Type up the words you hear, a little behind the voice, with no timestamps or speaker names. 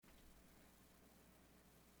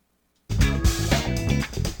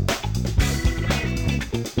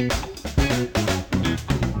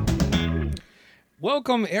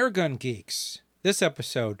Welcome, Airgun Geeks. This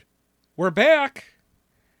episode, we're back.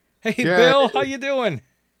 Hey, Yeah, Bill, how you doing?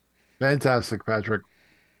 fantastic, Patrick.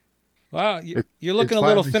 Wow, It, you're it's looking a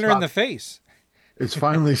little finally thinner in the stopped. face. It's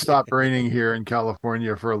finally stopped raining here in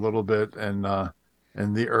California for a little bit, and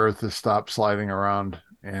the Earth has stopped sliding around,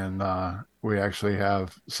 and we actually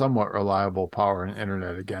have somewhat reliable power and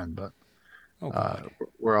internet again. But Oh, uh, good.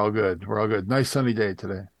 we're all good. We're all good. Nice sunny day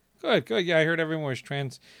today. Good, good. Yeah, I heard everyone was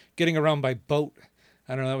getting around by boat.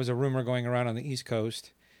 I don't know, that was a rumor going around on the East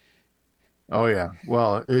Coast. Oh yeah.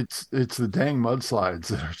 Well, it's the dang mudslides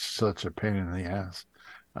that are such a pain in the ass.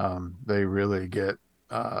 They really get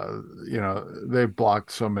they've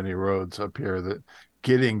blocked so many roads up here that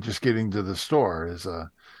getting to the store is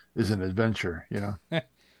an adventure.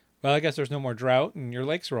 Well, I guess there's no more drought and your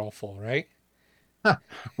lakes are all full, right?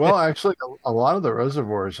 Well, actually, a lot of the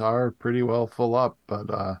reservoirs are pretty well full up,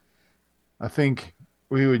 but I think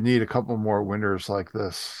we would need a couple more winters like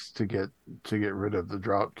this to get rid of the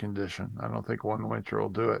drought condition. I don't think one winter will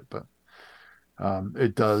do it, but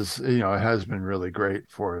it does. It has been really great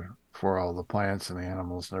for all the plants and the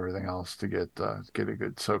animals and everything else to get a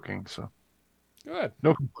good soaking. So Good.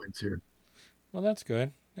 no complaints here. Well, that's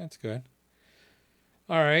good. That's good.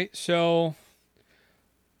 All right, so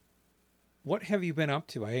what have you been up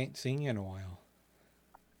to? I ain't seen you in a while.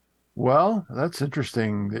 Well, that's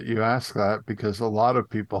interesting that you ask that because a lot of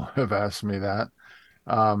people have asked me that.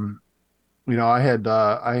 Um, I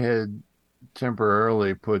had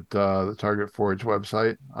temporarily put the Target Forge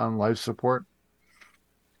website on life support,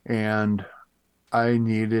 and I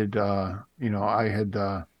needed, I had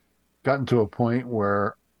gotten to a point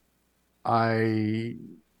where I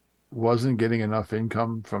wasn't getting enough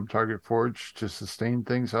income from Target Forge to sustain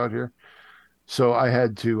things out here. So I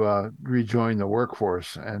had to rejoin the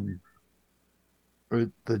workforce, and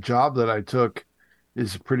the job that I took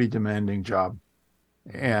is a pretty demanding job.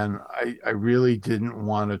 And I really didn't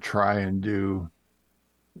want to try and do,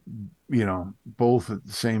 both at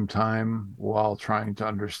the same time while trying to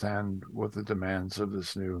understand what the demands of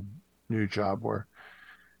this new job were.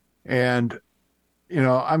 And,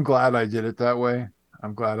 I'm glad I did it that way.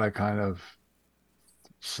 I'm glad I kind of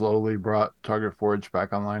slowly brought Target Forge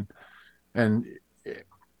back online. And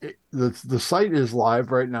the site is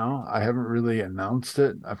live right now. I haven't really announced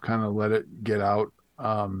it. I've kind of let it get out.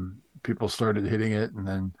 People started hitting it, and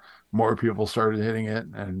then more people started hitting it,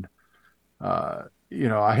 and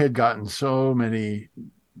I had gotten so many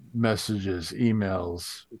messages,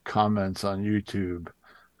 emails, comments on YouTube,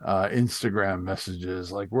 Instagram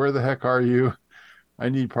messages like, "Where the heck are you? I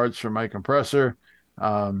need parts for my compressor."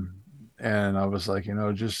 Um, and I was like,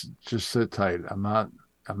 just sit tight. I'm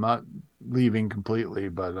not leaving completely,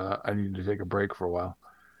 but I need to take a break for a while.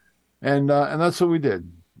 And that's what we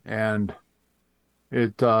did. And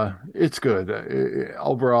it's good.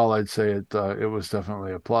 Overall, I'd say it was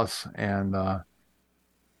definitely a plus. And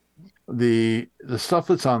the stuff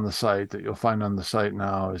that's on the site that you'll find on the site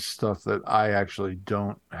now is stuff that I actually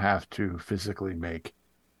don't have to physically make.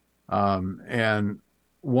 And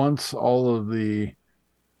once all of the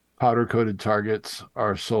powder coated targets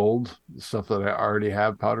are sold, the stuff that I already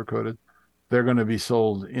have powder coated, they're going to be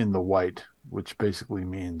sold in the white, which basically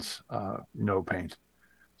means no paint.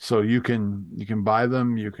 So you can buy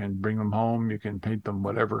them, you can bring them home, you can paint them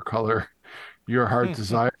whatever color your heart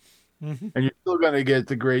desires, and you're still going to get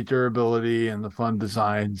the great durability and the fun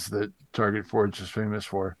designs that Target Forge is famous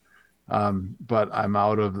for. But I'm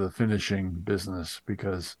out of the finishing business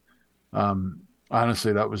because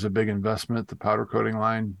honestly, that was a big investment, the powder coating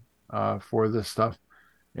line for this stuff,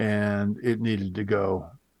 and it needed to go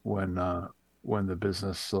when uh, when the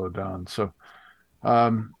business slowed down. So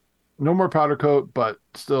um, no more powder coat, but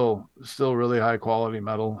still really high quality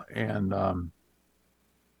metal, and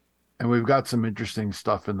we've got some interesting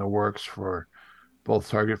stuff in the works for both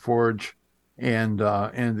Target Forge and the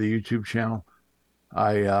YouTube channel.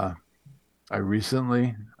 I uh, I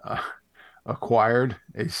recently acquired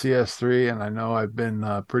a CS3, and I know I've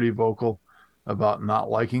been pretty vocal about not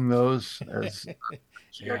liking those as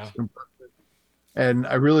Yeah. and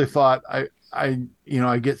I really thought I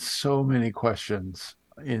get so many questions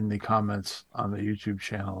in the comments on the YouTube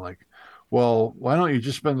channel like, well, why don't you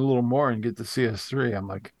just spend a little more and get the CS3? I'm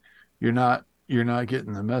like, you're not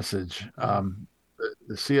getting the message.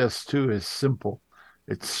 The CS2 is simple,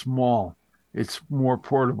 it's small, it's more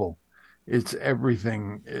portable, it's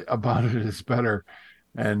everything about it is better,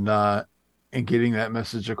 and getting that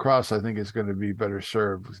message across, I think is going to be better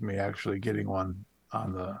served with me actually getting one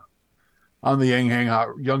on the Young Hang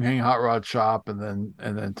Hot Rod shop, and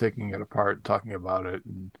then taking it apart, talking about it,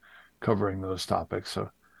 and covering those topics. So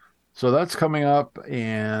So that's coming up,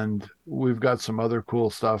 and we've got some other cool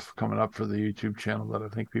stuff coming up for the YouTube channel that I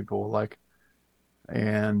think people will like.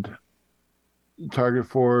 And Target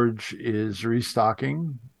Forge is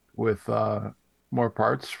restocking with more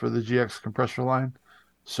parts for the GX compressor line.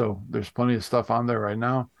 So there's plenty of stuff on there right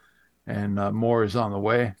now, and more is on the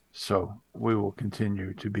way. So we will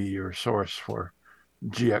continue to be your source for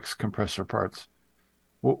GX compressor parts.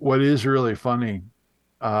 What is really funny,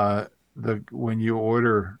 the when you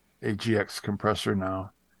order a GX compressor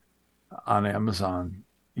now on Amazon,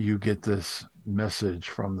 you get this message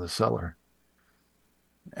from the seller,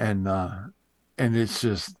 and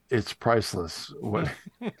it's priceless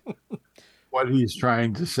what he's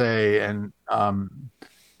trying to say, and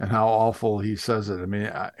how awful he says it. I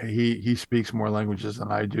mean, he speaks more languages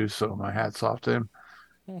than I do, so my hat's off to him.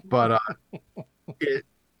 But it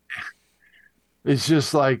it's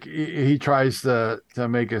just like he tries to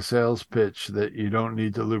make a sales pitch that you don't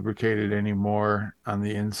need to lubricate it anymore on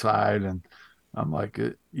the inside, and I'm like,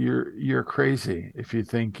 you're crazy if you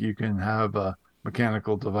think you can have a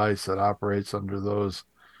mechanical device that operates under those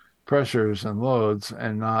pressures and loads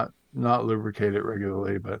and not lubricate it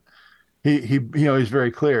regularly. But he's very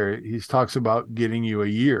clear. He talks about getting you a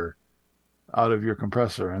year out of your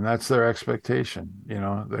compressor, and that's their expectation.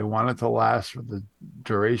 They want it to last for the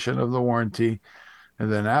duration of the warranty,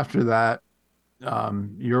 and then after that,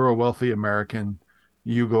 you're a wealthy American.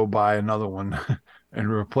 You go buy another one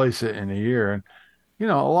and replace it in a year. And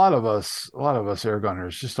a lot of us air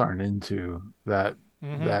gunners just aren't into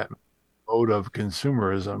Hmm. that mode of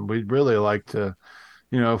consumerism. We'd really like to,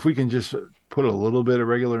 if we can just put a little bit of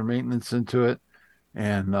regular maintenance into it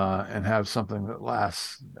and have something that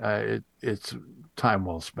lasts, it's time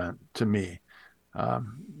well spent to me.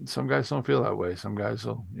 Some guys don't feel that way. Some guys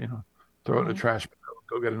will, throw it in the Hmm. trash,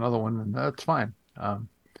 go get another one, and that's fine.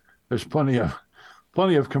 There's plenty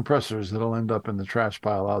of compressors that'll end up in the trash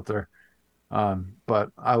pile out there.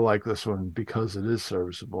 But I like this one because it is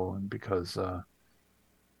serviceable and because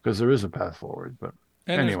there is a path forward. But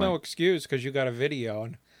And there's anyway, no excuse because you got a video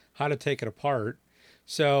on how to take it apart.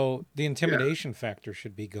 So the yeah, intimidation factor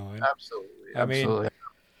should be gone. absolutely, I mean, absolutely.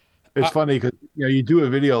 It's I, funny because you do a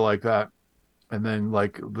video like that, and then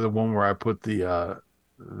like the one where I put the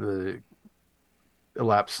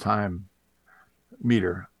elapsed time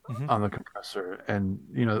meter mhm. on the compressor, and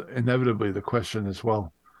inevitably the question is,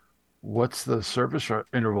 well, what's the service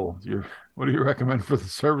interval? What do you recommend for the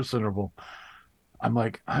service interval? I'm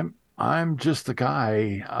like, I'm just the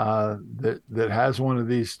guy that has one of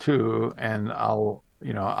these too, and I'll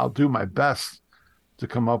do my best to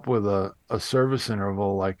come up with a service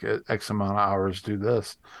interval like at X amount of hours do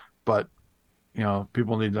this, but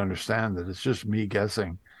people need to understand that it's just me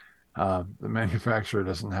guessing. The manufacturer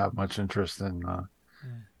doesn't have much interest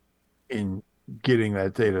in getting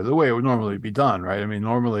that data the way it would normally be done, right? I mean,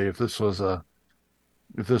 normally if this was a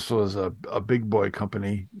big boy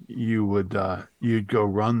company, you'd go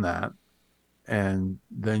run that, and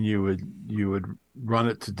then you would run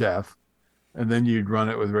it to death, and then you'd run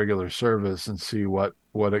it with regular service and see what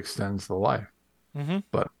extends the life. Hmm.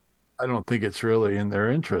 But I don't think it's really in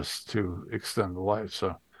their interest to extend the life.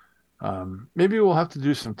 So maybe we'll have to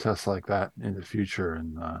do some tests like that in the future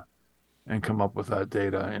and come up with that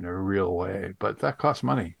data in a real way. But that costs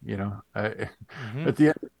money. Hmm. At the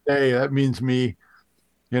end of the day, that means me,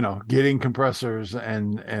 getting compressors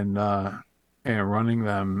and running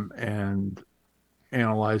them and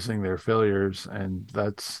analyzing their failures, and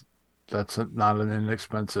that's not an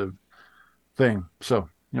inexpensive thing. So,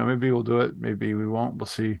 maybe we'll do it, maybe we won't. We'll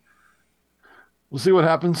see what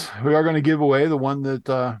happens. We are going to give away the one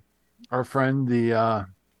that our friend the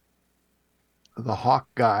Hawk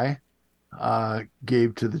guy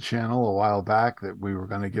gave to the channel a while back that we were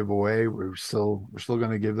going to give away. We're still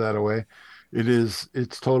going to give that away.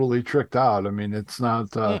 It's totally tricked out. I mean, it's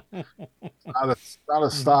not a Hmm.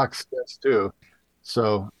 stock sketch too.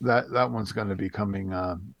 So that one's going to be coming.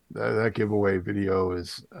 That giveaway video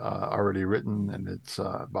is already written and it's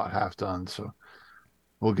about half done. So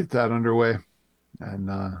we'll get that underway. And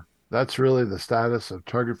that's really the status of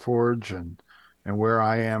Target Forge and where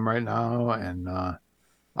I am right now. And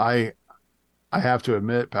I I have to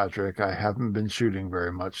admit, Patrick, I haven't been shooting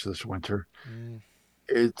very much this winter.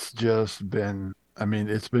 It's just been, I mean,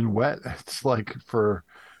 it's been wet. It's like for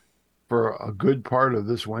a good part of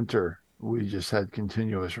this winter, we just had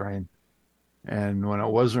continuous rain. And when it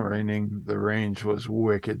wasn't raining, the range was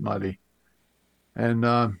wicked muddy. And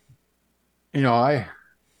I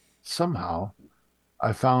somehow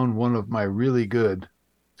I found one of my really good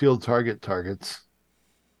field targets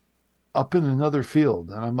up in another field.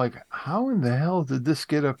 And I'm like, how in the hell did this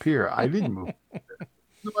get up here? I didn't move.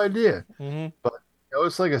 no idea. Hmm. But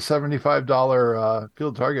it's like a $75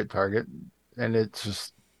 field target, and it's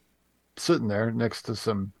just sitting there next to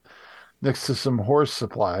some horse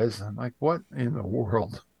supplies. I'm like, what in the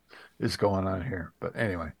world is going on here? But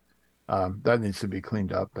anyway, that needs to be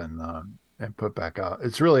cleaned up and put back out.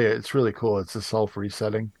 It's really cool. It's a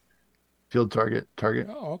self-resetting field target.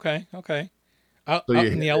 Oh, okay, okay. Out So out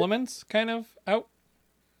you in hit the it. elements, kind of out,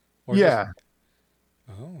 or just Yeah.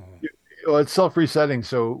 oh, Well, it's self-resetting.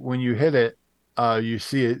 So when you hit it, you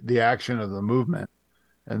see the action of the movement,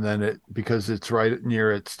 and then because it's right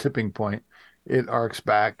near its tipping point, it arcs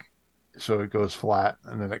back, so it goes flat,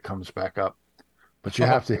 and then it comes back up. But oh,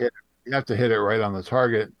 you have to hit it right on the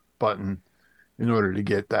target button in order to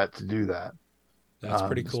get that to do that. that's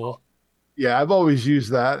pretty So cool. yeah, I've always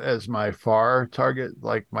used that as my far target,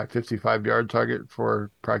 like my 55-yard target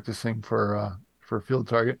for practicing for field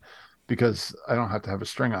target, because I don't have to have a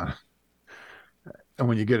string on it. And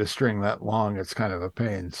when you get a string that long, it's kind of a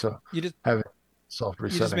pain. So You just having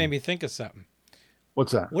you just made self-resetting. me think of something.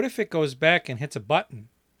 What's that? What if it goes back and hits a button,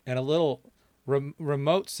 and a little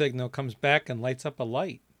remote signal comes back and lights up a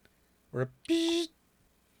light, or a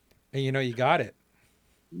and you got it.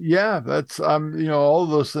 Yeah, that's all of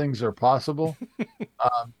those things are possible.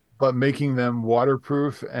 But making them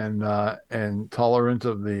waterproof and tolerant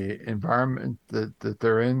of the environment that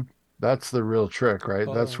they're in, that's the real trick, right?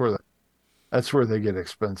 Oh, That's where they get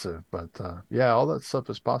expensive. But yeah, all that stuff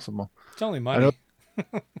is possible. it's only I know money.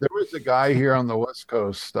 there was a guy here on the West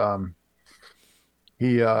Coast.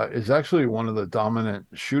 He is actually one of the dominant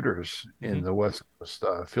shooters Hmm. in the West Coast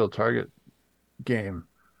field target game,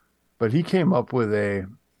 but he came up with a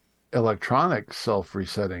electronic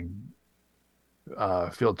self-resetting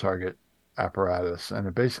field target apparatus, and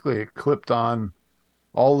it clipped on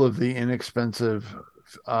all of the inexpensive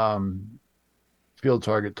um, field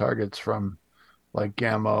targets from like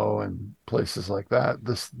Gammo and places like that.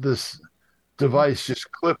 This Hmm. device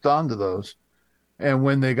just clipped onto those, and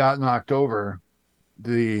when they got knocked over,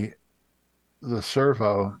 the the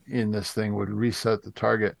servo in this thing would reset the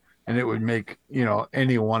target, and it would make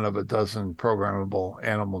any one of a dozen programmable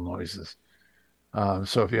animal noises.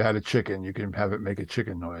 So if you had a chicken, you can have it make a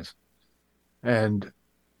chicken noise. And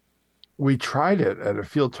we tried it at a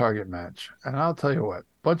field target match, and I'll tell you what,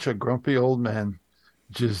 bunch of grumpy old men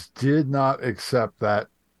just did not accept that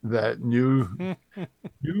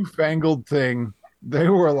newfangled thing. They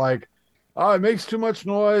were like, "Oh, it makes too much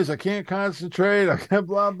noise. I can't concentrate. I can't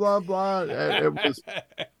blah blah blah." It was.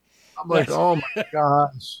 I'm like, That's "Oh my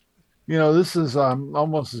gosh, this is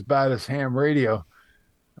almost as bad as ham radio."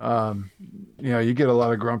 Um, you get a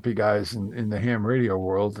lot of grumpy guys in the ham radio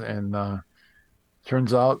world, and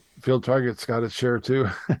turns out field target's got its share too.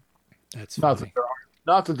 that's Not that funny.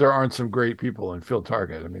 not that there aren't some great people in field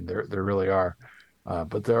target. I mean, there really are,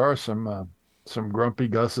 but there are some grumpy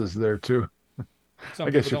gusses there too. Some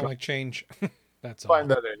I people guess you don't like change. That's find all.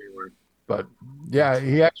 that anywhere. But yeah, That's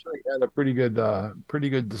he funny. actually had a pretty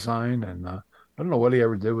good design, and I don't know what he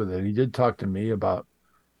ever did with it. He did talk to me about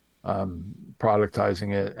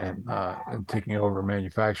productizing it and taking over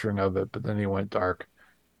manufacturing of it, but then he went dark,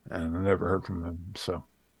 and I never heard from him. So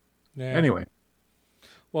Yeah. anyway,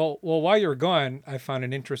 Well, while you're gone, I found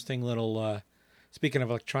an interesting little. Speaking of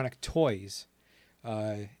electronic toys,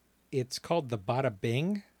 uh, it's called the Bada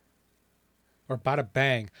Bing or Bada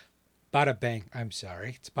Bang. Bada Bang. I'm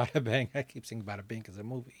sorry, it's Bada Bang. I keep saying Bada Bing because of a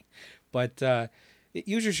movie, but it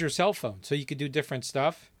uses your cell phone, so you could do different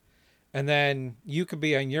stuff. And then you could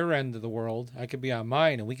be on your end of the world, I could be on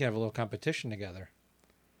mine, and we can have a little competition together.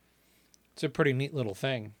 It's a pretty neat little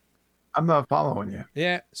thing. I'm not following you.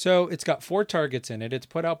 Yeah, so it's got 4 targets in it. It's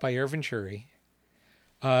put out by Air Venturi.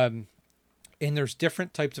 Um, and there's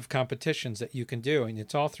different types of competitions that you can do, and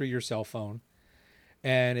it's all through your cell phone.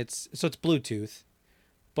 And it's Bluetooth,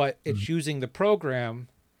 but it's using the program.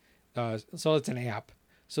 So it's an app.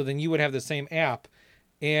 So then you would have the same app,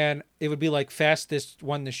 and it would be like fastest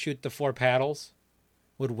one to shoot the 4 paddles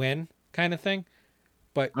would win kind of thing.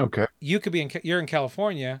 But Okay. you could be you're in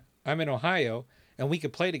California, I'm in Ohio, and we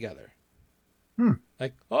could play together. Hmm.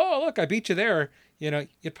 Like, oh look, I beat you there.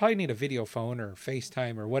 You'd probably need a video phone or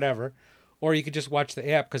FaceTime or whatever, or you could just watch the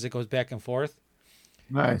app because it goes back and forth.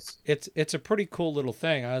 Nice. It's a pretty cool little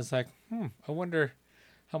thing. I was like, I wonder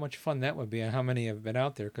how much fun that would be and how many have been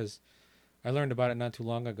out there because I learned about it not too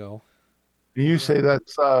long ago. You Yeah, say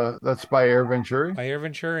that's by Air Venturi? by Air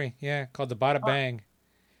Venturi, yeah, called the Bada Bang.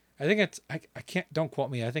 I think I can't don't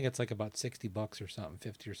quote me. I think it's like about $60 or something,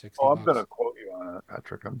 50 or 60 Oh, I'm bucks. gonna quote you on it,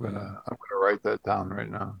 Patrick. Yeah. I'm gonna write that down right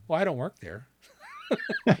now. Well, I don't work there.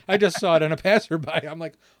 I just saw it on a passerby. I'm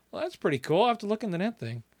like, well, that's pretty cool. I have to look into that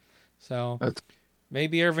thing. So That's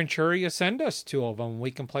maybe Air Venturia send us two of them. We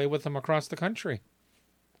can play with them across the country.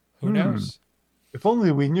 Who Hmm. knows? If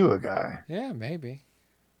only we knew a guy. Yeah, maybe.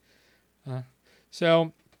 Uh,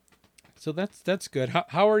 so that's good.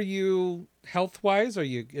 How are you health wise? Are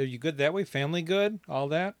you good that way? Family good? All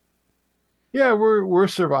that? Yeah, we're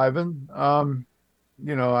surviving. I've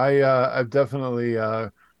definitely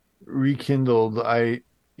rekindled. I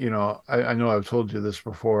know I've told you this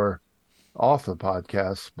before off the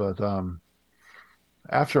podcast, but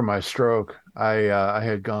after my stroke, I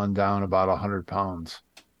had gone down about 100 pounds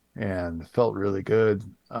and felt really good.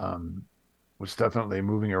 Was definitely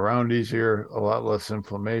moving around easier, a lot less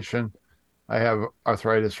inflammation. I have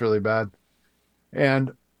arthritis really bad,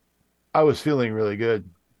 and I was feeling really good.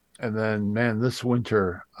 And then, man, this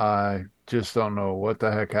winter, I just don't know what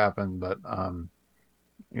the heck happened, but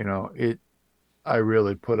it I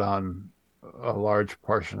really put on a large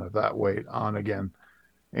portion of that weight on again,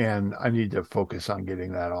 and I need to focus on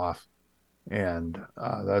getting that off. And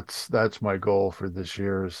that's my goal for this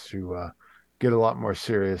year is to get a lot more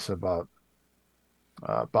serious about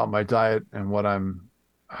my diet and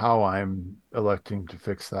how I'm electing to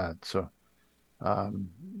fix that. So um,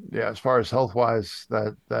 yeah, as far as health wise,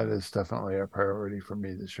 that is definitely a priority for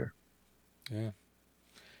me this year. Yeah.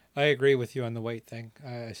 I agree with you on the weight thing.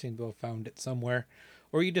 I seem to have found it somewhere.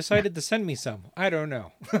 Or you decided to send me some. I don't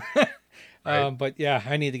know. Right. But yeah,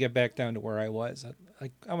 I need to get back down to where I was. I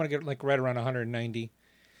want to get like right around 190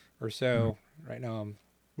 or Mhm. so. Right now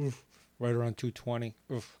I'm right around 220.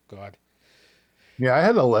 Oof, God. Yeah, I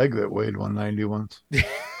had a leg that weighed 190 once.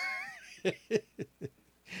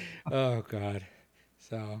 Oh God.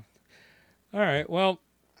 So, all right. Well,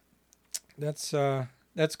 that's uh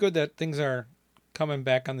that's good that things are coming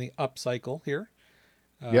back on the up cycle here.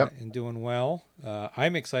 Yep. And doing well.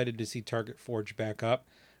 I'm excited to see Target Forge back up.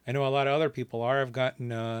 I know a lot of other people are. I've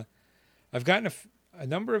gotten a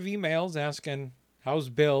number of emails asking how's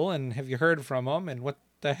Bill and have you heard from him and what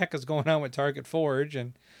the heck is going on with Target Forge.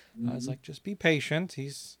 And I was Mhm. like, just be patient.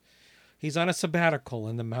 He's on a sabbatical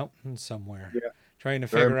in the mountains somewhere, Yeah, trying to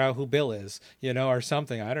very figure out who Bill is, or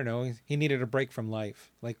something. I don't know. He needed a break from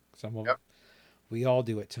life, like some of yep, we all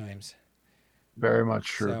do at times. very much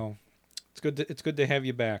true. So it's good to have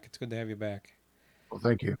you back. It's good to have you back. Well,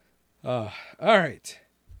 thank you. All right.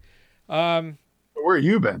 Um, Where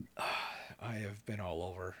you been? I have been all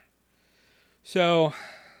over. So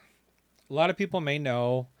a lot of people may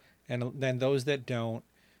know, and then those that don't.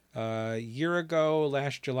 A year ago,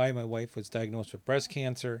 last July, my wife was diagnosed with breast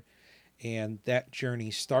cancer, and that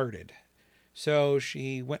journey started. So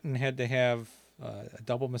she went and had to have a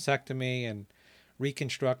double mastectomy and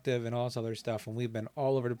reconstructive and all this other stuff, and we've been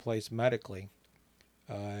all over the place medically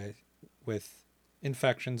uh, with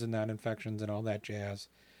infections and non-infections and all that jazz.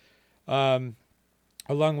 Um,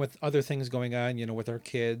 Along with other things going on, with our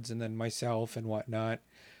kids and then myself and whatnot.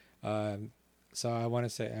 Um, so I want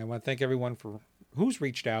to thank everyone for who's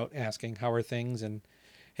reached out asking how are things and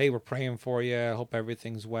hey, we're praying for you. I hope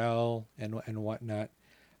everything's well and whatnot.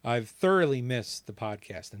 I've thoroughly missed the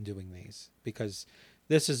podcast and doing these because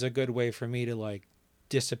this is a good way for me to like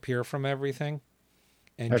disappear from everything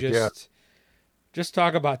and Heck yeah. just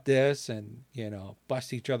talk about this and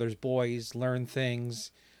bust each other's boys, learn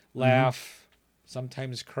things, Hmm. laugh,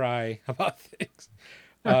 sometimes cry about things.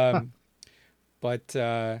 Um, but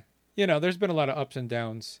there's been a lot of ups and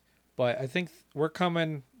downs. But I think we're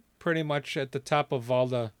coming pretty much at the top of all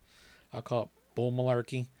the, I'll call it bull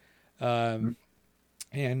malarkey, um,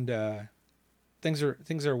 and things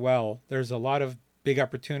are well. There's a lot of big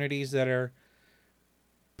opportunities that are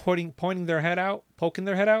poking their head out,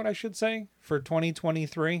 I should say, for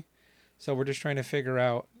 2023. So we're just trying to figure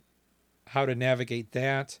out how to navigate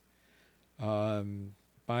that.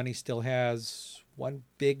 Bonnie still has one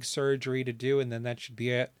big surgery to do, and then that should be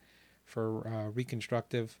it for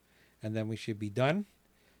reconstructive, and then we should be done.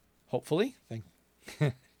 Hopefully.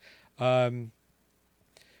 um,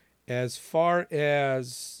 as far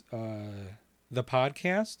as the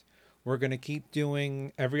podcast, we're going to keep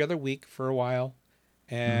doing every other week for a while,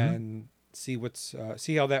 Hmm. and see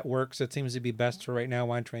how that works. It seems to be best for right now. I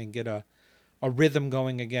want to try and get a rhythm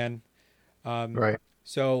going again. Um, Right.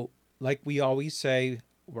 so, like we always say,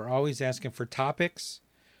 we're always asking for topics.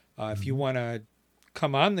 If you Hmm. want to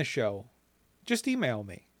come on the show, just email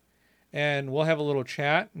me, and we'll have a little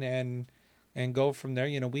chat and go from there.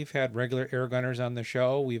 We've had regular air gunners on the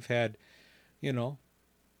show. We've had you know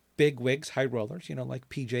big wigs, high rollers. Like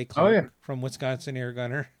PJ Oh Clark yeah, from Wisconsin Air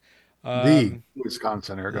Gunner. the Um,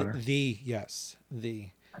 Wisconsin Air Gunner. yes, the.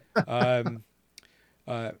 Um,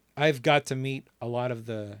 I've got to meet a lot of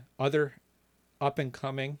the other up and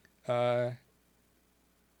coming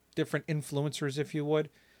different influencers, if you would.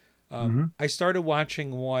 Hmm. I started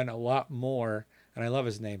watching one a lot more, and I love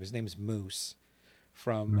his name. His name's Moose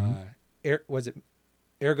from Hmm. was it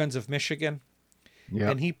Air Guns of Michigan? Yep.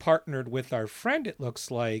 And he partnered with our friend, it looks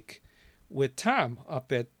like, with Tom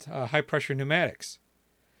up at High Pressure Pneumatics.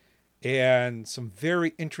 And some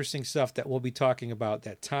very interesting stuff that we'll be talking about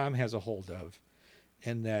that Tom has a hold of.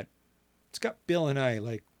 And that it's got Bill and I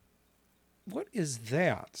like, what is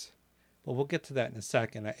that? Well, we'll get to that in a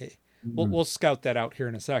second. Mhm. We'll scout that out here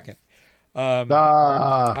in a second. Um,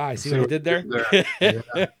 I see See what I what did you there. did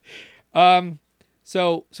there. Yeah. um,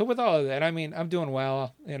 so with all of that, I mean, I'm doing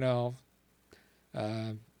well. You know,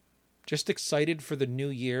 uh, just excited for the new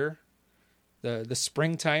year, the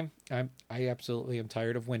springtime. I absolutely am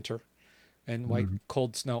tired of winter and white Mhm.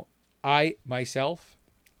 cold snow. I myself,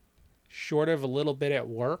 short of a little bit at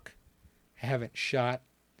work, haven't shot.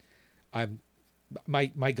 I'm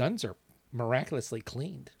my guns are miraculously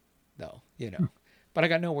cleaned, though, you know. But I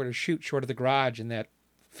got nowhere to shoot short of the garage and that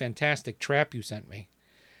fantastic trap you sent me.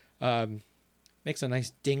 Um, Makes a nice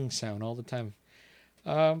ding sound all the time.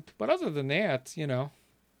 But other than that, you know,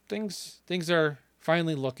 things are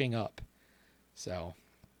finally looking up. So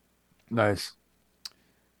Nice.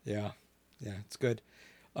 yeah, yeah, it's good.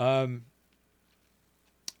 Um,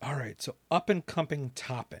 all right, so up and coming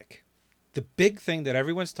topic. The big thing that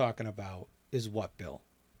everyone's talking about is what, Bill?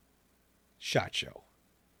 SHOT Show.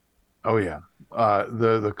 Oh yeah.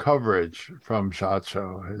 The coverage from SHOT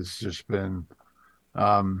Show has just been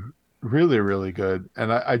um really, really good.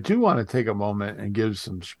 And I do want to take a moment and give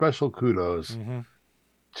some special kudos Mm-hmm.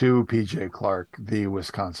 to PJ Clark, the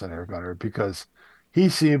Wisconsin air gunner, because he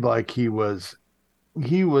seemed like he was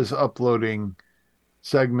uploading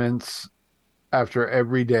segments after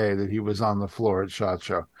every day that he was on the floor at SHOT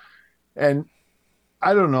Show. And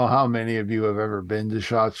I don't know how many of you have ever been to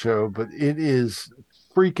SHOT Show, but it is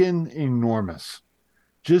freaking enormous.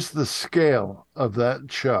 Just the scale of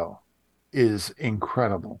that show is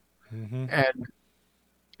incredible. Mm-hmm. And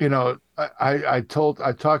I talked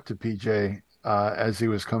to PJ as he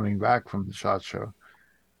was coming back from the SHOT Show,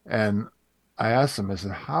 and I asked him, I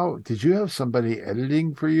said, "How did you have somebody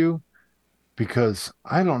editing for you? Because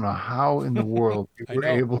I don't know how in the world I know.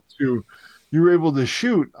 you were able to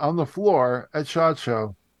shoot on the floor at SHOT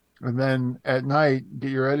Show, and then at night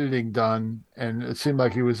get your editing done." And it seemed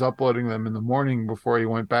like he was uploading them in the morning before he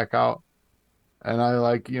went back out. And I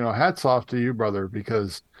like, hats off to you, brother,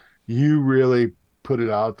 because you really put it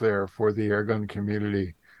out there for the airgun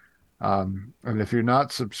community. And if you're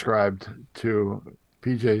not subscribed to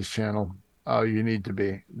PJ's channel, you need to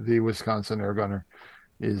be. The Wisconsin Airgunner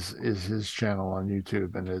is his channel on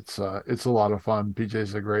YouTube, and it's a lot of fun.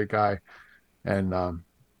 PJ's a great guy, and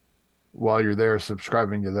while you're there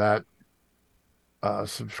subscribing to that,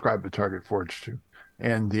 subscribe to Target Forge too,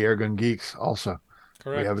 and the Airgun Geeks also.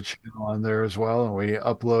 We have a Correct. channel on there as well, and we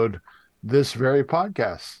upload this very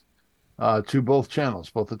podcast to both channels,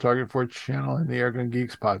 both the Target Forge channel and the Airgun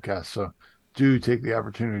Geeks podcast. So do take the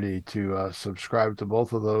opportunity to subscribe to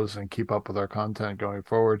both of those and keep up with our content going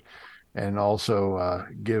forward. And also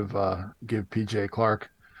give PJ Clark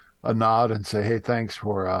a nod and say, hey, thanks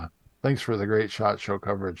for the great SHOT Show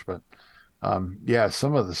coverage. But yeah,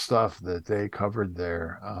 some of the stuff that they covered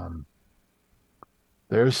there,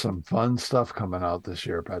 there's some fun stuff coming out this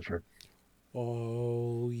year, Patrick.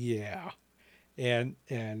 Oh yeah. And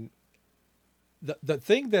the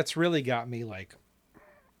thing that's really got me like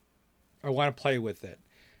I want to play with it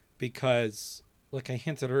because like I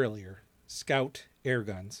hinted earlier, Scout air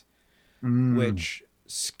guns, Mm. which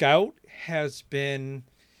Scout has been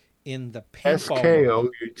in the paintball world.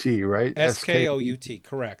 SKOUT, right? SKOUT. SKOUT,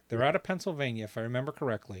 correct. They're out of Pennsylvania, if I remember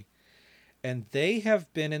correctly. And they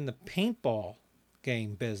have been in the paintball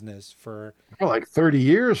game business for For like 30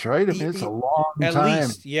 years, right? I mean, it's a long at time.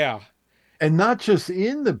 least, yeah, And not just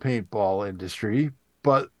in the paintball industry,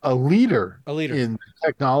 but a leader a leader. in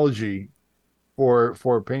technology for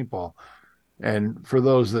paintball. And for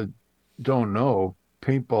those that don't know,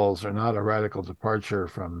 paintballs are not a radical departure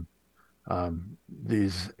from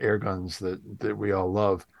these air guns that we all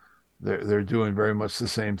love. They're doing very much the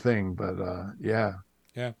same thing, but yeah.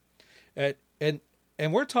 Yeah. And, and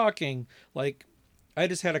and we're talking like I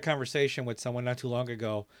just had a conversation with someone not too long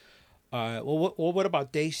ago. What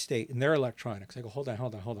about Day State and their electronics? I go, hold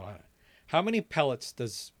on. How many pellets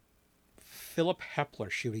does Philip Hepler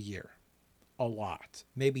shoot a year? A lot,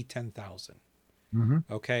 maybe 10,000. Hmm.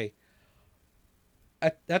 Okay,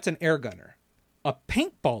 that's an air gunner. A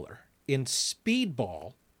paintballer in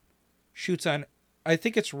speedball shoots on, I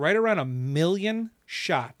think it's right around 1 million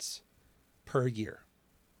shots per year.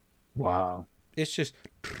 Wow. It's just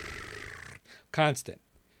constant.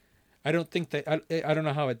 I don't think that I don't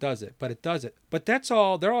know how it does it, but it does it. But that's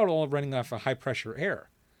all. They're all running off of high pressure air,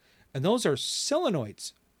 and those are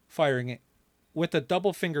solenoids firing it with a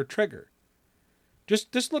double finger trigger.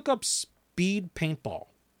 Just look up Speed Paintball.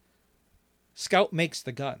 Scout makes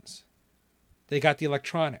the guns. They got the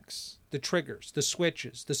electronics, the triggers, the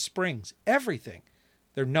switches, the springs, everything.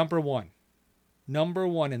 They're number one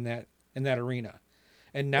in that arena.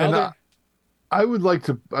 And now And they're I'd like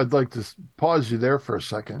to pause you there for a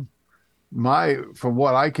second. From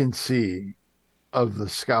what I can see of the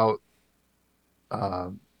Scout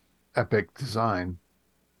uh, Epic design,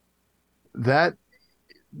 that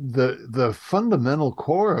the fundamental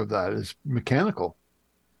core of that is mechanical.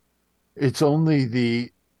 It's only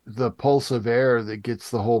the pulse of air that gets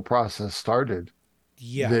the whole process started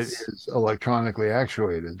that yes, is electronically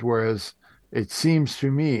actuated. Whereas it seems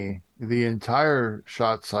to me the entire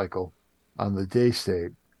shot cycle on the day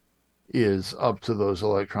state is up to those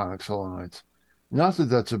electronic solenoids. Not that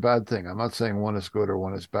that's a bad thing. I'm not saying one is good or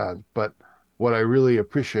one is bad, but what I really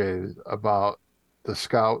appreciated about the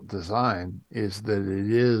Scout design is that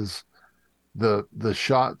it is the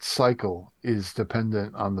shot cycle is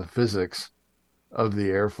dependent on the physics of the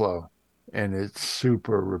airflow, and it's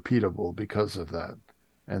super repeatable because of that.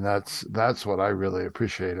 And that's what I really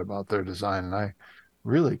appreciate about their design, and I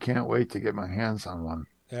really can't wait to get my hands on one.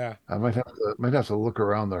 yeah. I might have to look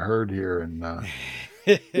around the herd here and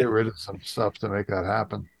get rid of some stuff to make that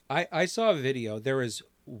happen. I saw a video. There is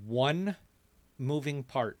one moving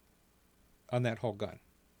part on that whole gun,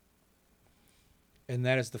 and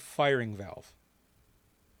that is the firing valve.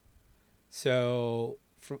 So,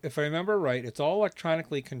 if I remember right, it's all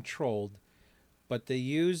electronically controlled, but they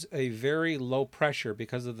use a very low pressure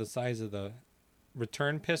because of the size of the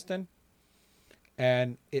return piston,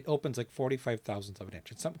 and it opens like 45 thousandths of an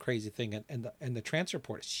inch. It's some crazy thing, and the transfer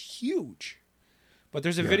port is huge. But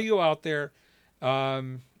there's a Yeah. video out there.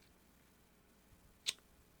 Um,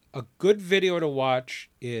 a good video to watch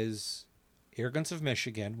is Air Guns of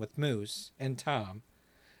Michigan with Moose and Tom,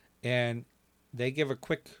 and they give a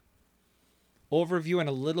quick overview and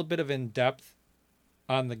a little bit of in depth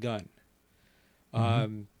on the gun. Mhm.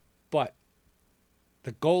 But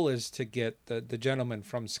the goal is to get the gentleman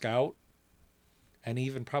from Scout and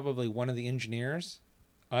even probably one of the engineers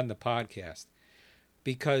on the podcast,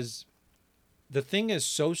 because the thing is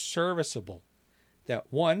so serviceable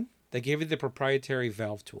that one, they give you the proprietary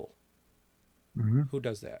valve tool. Mhm. Who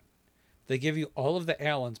does that? They give you all of the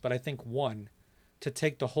Allens, but I think one to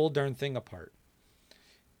take the whole darn thing apart.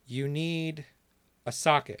 You need a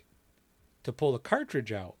socket to pull the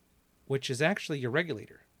cartridge out, which is actually your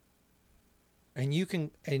regulator. And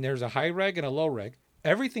there's a high reg and a low reg.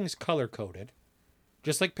 Everything's color coded,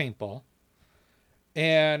 just like paintball.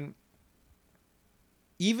 And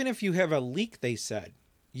even if you have a leak, they said,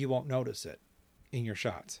 you won't notice it in your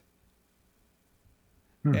shots.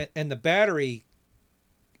 Hmm. And the battery,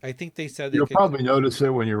 I think they said they You'll could. probably notice it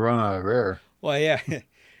when you run out of air. Well, yeah,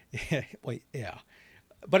 well, yeah,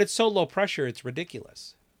 but it's so low pressure, it's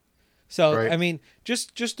ridiculous. So Right. I mean,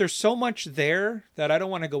 just there's so much there that I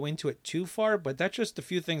don't want to go into it too far. But that's just a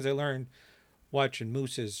few things I learned watching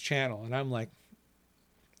Moose's channel, and I'm like,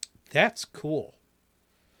 that's cool.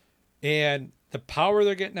 And the power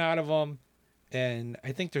they're getting out of them, and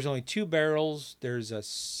I think there's only two barrels. There's a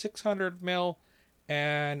 600 mil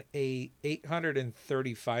and a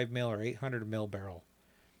 835 mil or 800 mil barrel,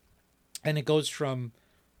 and it goes from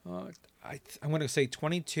I'm going to say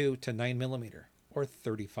 22 to 9 millimeter or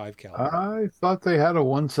 35 caliber. I thought they had a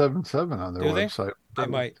 177 on their Do they? website. They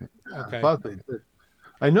might. Yeah, I Okay. thought they did.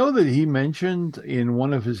 I know that he mentioned in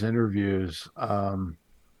one of his interviews, I'm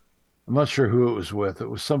not sure who it was with. It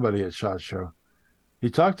was somebody at SHOT Show. He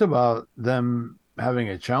talked about them having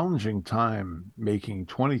a challenging time making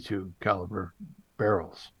 22 caliber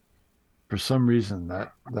barrels. For some reason,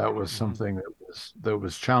 that was Mm-hmm. something that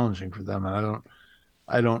was challenging for them. And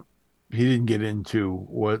I don't he didn't get into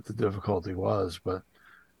what the difficulty was, but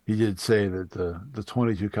he did say that the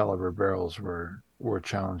 22 caliber barrels were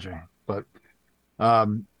challenging. But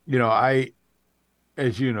I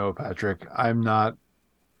as you know, Patrick, I'm not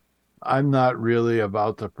really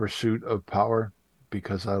about the pursuit of power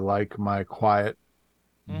because I like my quiet,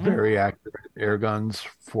 Mm-hmm. very accurate air guns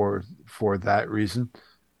for that reason.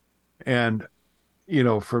 And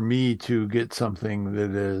for me to get something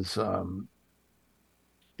that is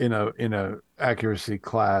in a accuracy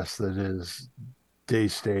class that is day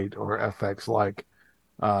state or FX like,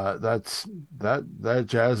 that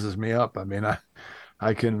jazzes me up. I mean,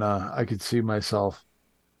 I could see myself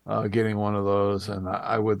getting one of those, and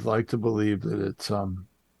I would like to believe that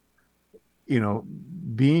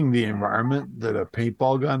being the environment that a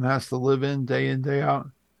paintball gun has to live in, day out,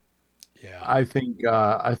 Yeah. I think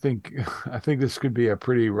I think this could be a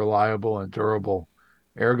pretty reliable and durable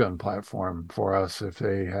airgun platform for us if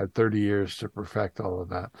they had 30 years to perfect all of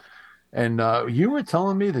that. And you were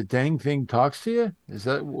telling me the dang thing talks to you? Is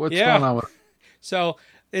that what's going Yeah. on with So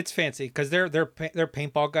it's fancy because their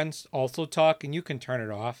paintball guns also talk, and you can turn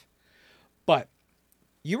it off. But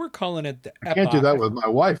you were calling it the I can't do Epa. that with my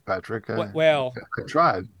wife, Patrick. Well, I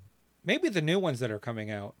tried. maybe the new ones that are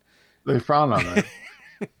coming out. They frown on that.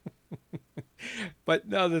 But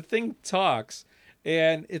no, the thing talks,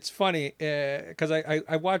 and it's funny because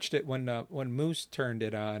I watched it when Moose turned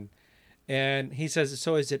it on, and he says,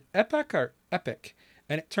 "So is it epic or epic?"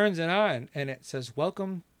 And it turns it on, and it says,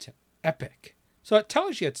 "Welcome to Epic." So it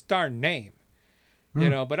tells you its darn name,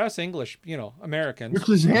 Hmm. But us English, Which Americans.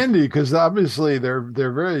 is handy because obviously they're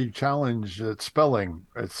very challenged at spelling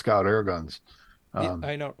at Scout air guns. Yeah, Um,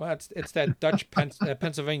 I know. Well, it's that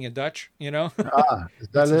Pennsylvania Dutch. is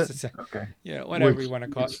that It's it? just Okay. whatever you Which want to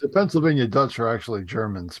call it. the Pennsylvania Dutch are actually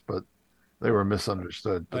Germans, but they were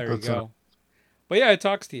misunderstood. But There you that's not. go. But yeah, it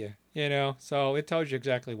talks to you. So it tells you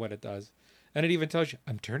exactly what it does, and it even tells you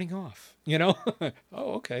I'm turning off.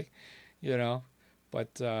 Oh, okay. You know,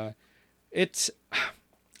 but it's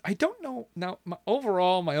I don't know now. My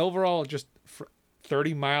overall just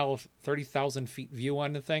 30 miles, 30,000 feet view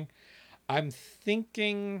on the thing. I'm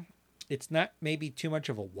thinking it's not maybe too much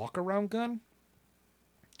of a walk around gun.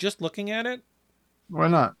 Just looking at it, Why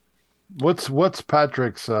not? What's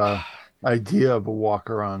Patrick's idea of a walk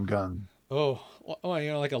around gun?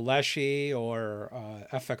 like a Leshy or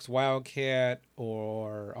FX Wildcat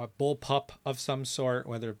or a bullpup of some sort,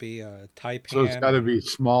 whether it be a So it's got Taipan, to be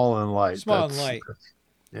small and light. small and light. That's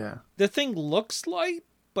yeah. The thing looks light,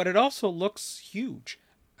 but it also looks huge.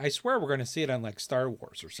 I swear we're going to see it on like Star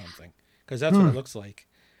Wars or something because that's what Hmm. it looks like.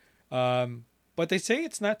 But they say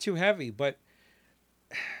it's not too heavy. But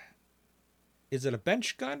is it a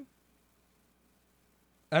bench gun?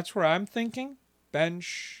 That's where I'm thinking.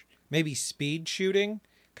 Bench, maybe speed shooting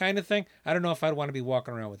kind of thing. I don't know if I'd want to be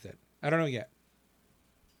walking around with it. I don't know yet.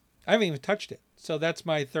 I haven't even touched it. So that's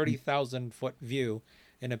my 30,000 foot view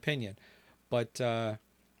and opinion. But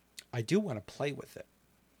I do want to play with it.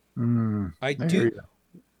 Mm, I I hear do. you.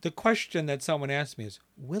 The question that someone asked me is,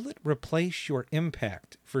 will it replace your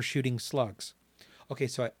impact for shooting slugs? Okay,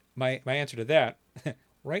 so my answer to that,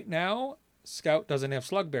 right now, Scout doesn't have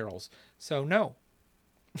slug barrels. So no,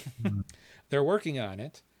 Mm. they're working on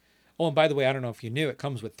it. Oh, and by the way, I don't know if you knew, it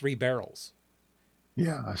comes with 3 barrels.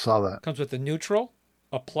 Yeah, I saw that. It comes with a neutral,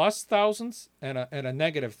 a plus thousandth, and a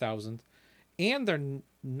negative thousandth, and their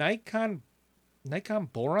Nikon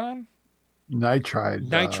boron Nitride.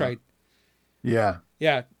 nitride. Yeah,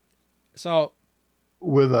 Yeah. So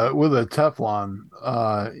with a Teflon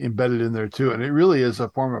embedded in there too, and it really is a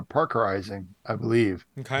form of Parkerizing, I believe,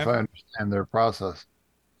 if okay, I understand their process.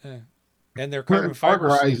 yeah. And their carbon fiber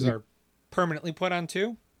sleeves Parkerizing, are permanently put on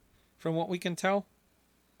too, from what we can tell.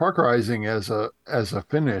 Parkerizing as a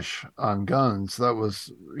finish on guns, that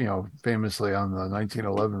was famously on the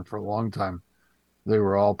 1911 for a long time. They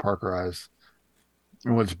were all Parkerized.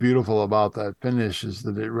 And what's beautiful about that finish is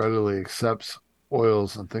that it readily accepts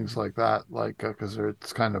oils and things like that, like because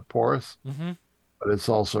it's kind of porous, Mm-hmm. but it's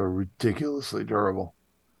also ridiculously durable.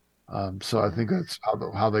 So I think that's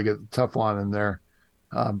how they get the Teflon in there.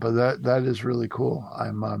 But that is really cool.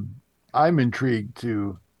 I'm intrigued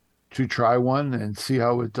to try one and see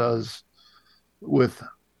how it does with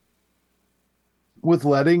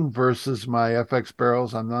leading versus my FX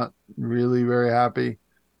barrels. I'm not really very happy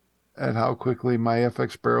at how quickly my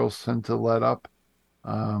FX barrels tend to let up.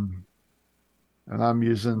 Um, and I'm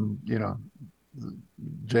using,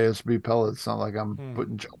 JSB pellets. Not like I'm Hmm.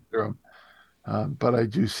 putting junk through them. But I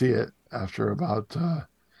do see it after about,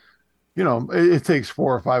 it takes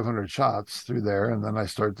 400 or 500 shots through there, and then I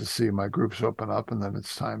start to see my groups open up, and then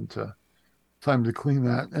it's time to clean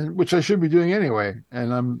that, and which I should be doing anyway.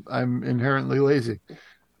 And I'm inherently lazy,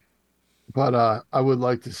 but I would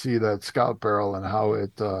like to see that Scout barrel and how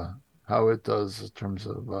it does in terms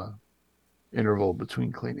of interval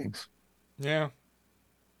between cleanings. Yeah.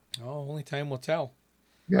 Oh, only time will tell.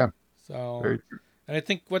 Yeah, So, very and I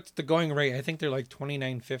think what's the going rate? I think they're like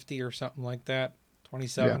 29.50 or something like that.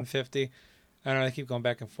 yeah. 27.50. I don't know. I keep going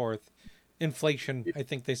back and forth. Inflation, I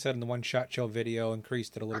think they said in the one shot show video,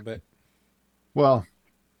 increased it a little bit. Well,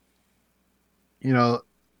 you know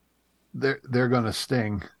they're going to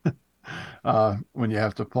sting when you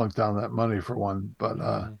have to plunk down that money for one. But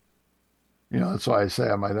Mm-hmm. that's why I say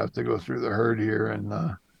I might have to go through the herd here and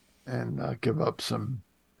give up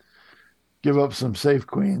give up some safe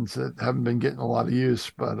queens that haven't been getting a lot of use.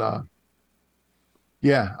 But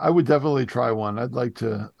yeah, I would definitely try one. I'd like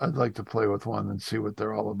to play with one and see what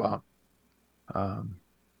they're all about. Um,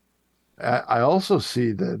 I also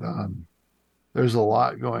see that there's a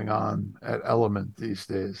lot going on at Element these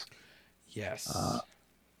days. Uh, Yes.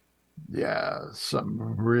 yeah, some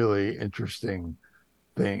really interesting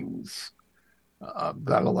things.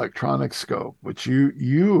 That electronic scope, which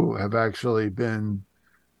you have actually been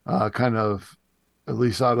kind of, at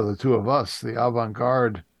least out of the two of us, the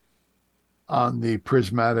avant-garde on the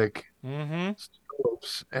prismatic Mm-hmm.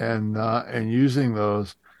 scopes and using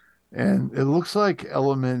those. And it looks like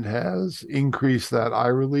Element has increased that eye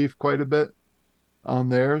relief quite a bit on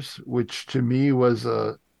theirs, which to me was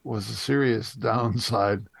a serious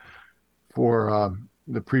downside for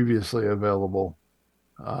the previously available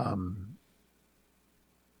um,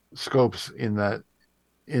 scopes in that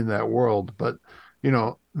world. But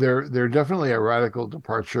they're definitely a radical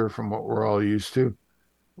departure from what we're all used to,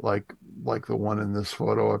 like like the one in this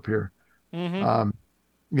photo up here. Mm-hmm. Um,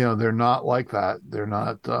 they're not like that. They're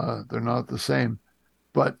not the same.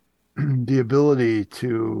 But the ability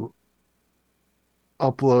to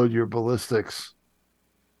upload your ballistics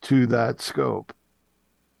to that scope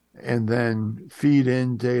and then feed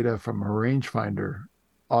in data from a rangefinder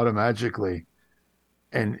automatically,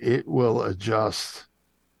 and it will adjust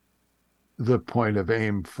the point of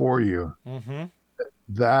aim for you. Mm-hmm.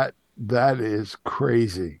 That is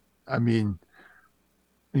crazy. I mean,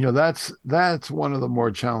 that's one of the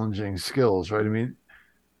more challenging skills, right? I mean,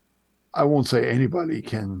 I won't say anybody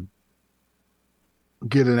can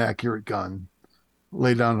get an accurate gun,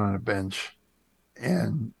 lay down on a bench,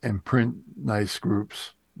 and print nice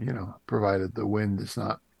groups, provided the wind is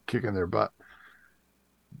not kicking their butt.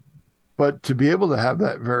 But to be able to have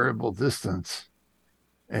that variable distance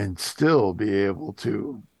and still be able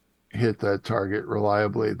to hit that target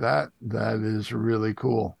reliably, that is really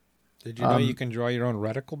cool. Did you know you Um, can draw your own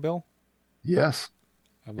reticle, Bill? yes,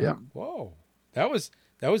 I'm like, yeah, whoa, that was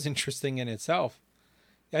that was interesting in itself.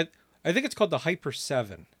 I, I think it's called the Hyper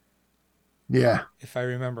 7, yeah, if I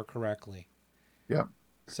remember correctly. yeah.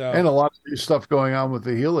 So, And a lot of new stuff going on with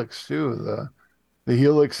the Helix too. The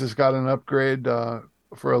Helix has got an upgrade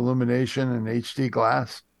for illumination and HD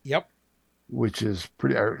glass, yep, which is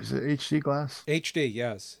pretty. Is it HD glass? HD,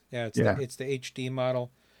 yes, yeah, Yeah. it's the HD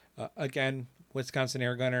model. Again, Wisconsin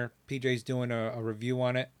Air Gunner PJ's doing a review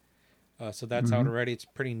on it, so that's out Hmm. already. It's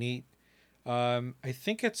pretty neat. I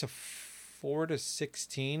think it's a 4 to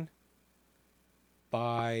 16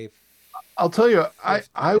 by I'll tell you, I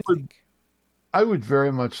 50, I I would think. I would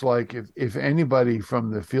very much like if anybody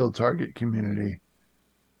from the field target community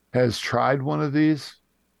has tried one of these,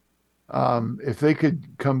 if they could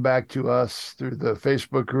come back to us through the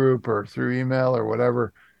Facebook group or through email or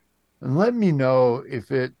whatever, and let me know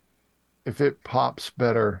if it pops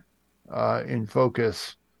better in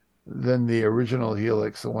focus than the original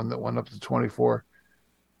Helix, the one that went up to 24,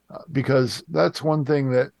 because that's one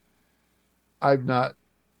thing that I've not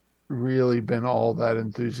really been all that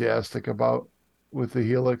enthusiastic about with the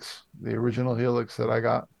Helix, the original Helix that I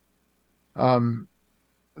got. Um,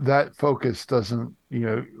 that focus doesn't,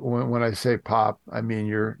 when I say pop, I mean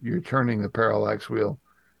you're turning the parallax wheel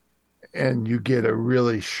and you get a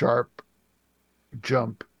really sharp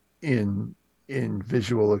jump in in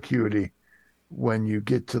visual acuity when you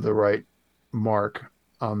get to the right mark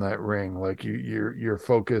on that ring. Like your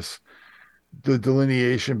focus, the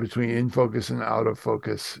delineation between in focus and out of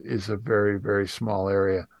focus is a very, very small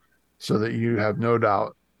area, so that you have no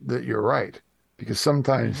doubt that you're right. Because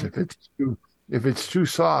sometimes Mm-hmm. if it's too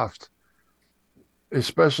soft,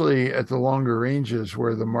 especially at the longer ranges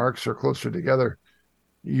where the marks are closer together,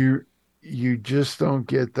 you you just don't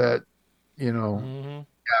get that, you know, Mm-hmm.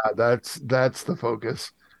 that's the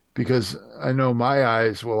focus. Because I know my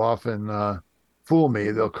eyes will often fool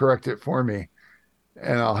me. They'll correct it for me,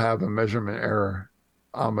 and I'll have a measurement error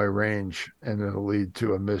on my range, and it'll lead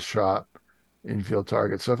to a missed shot in field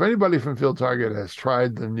target. So if anybody from field target has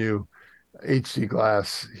tried the new HD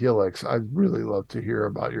glass Helix, I'd really love to hear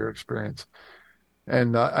about your experience.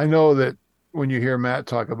 And I know that when you hear Matt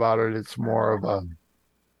talk about it,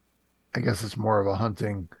 I guess it's more of a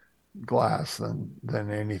hunting glass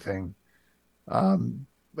than anything. Um,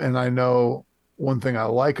 and I know one thing I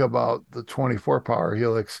like about the 24 power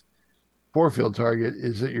Helix for field target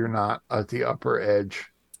is that you're not at the upper edge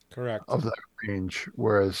Correct. of that range,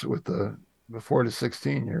 whereas with the 4 to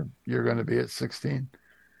 16, you're going to be at 16.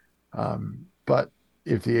 But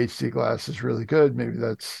if the HD glass is really good, maybe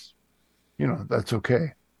that's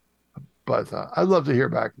okay. But I'd love to hear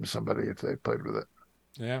back from somebody if they played with it.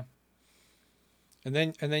 Yeah. And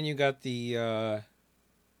then you got the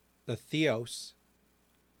Theos,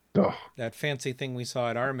 Oh, that fancy thing we saw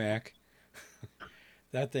at RMAC.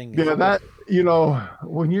 That thing is yeah, that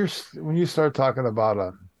when you start talking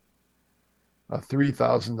about a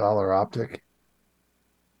 $3,000 optic,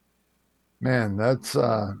 man, that's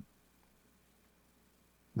a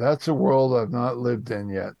world I've not lived in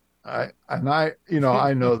yet. I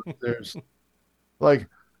know that there's like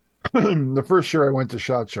the first year I went to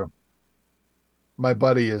SHOT Show, my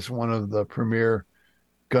buddy is one of the premier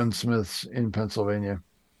gunsmiths in Pennsylvania.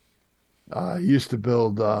 He used to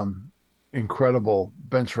build incredible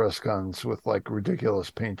bench rest guns with like ridiculous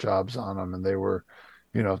paint jobs on them, and they were,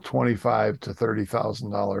 25 to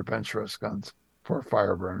 $30,000 bench rest guns for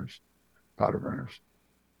fire burners, powder burners.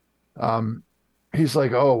 Um, he's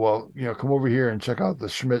like, "Oh well, come over here and check out the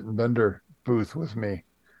Schmidt and Bender booth with me."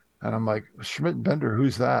 And I'm like, "Schmidt and Bender,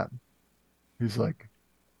 who's that?" He's like,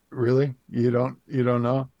 "Really? You don't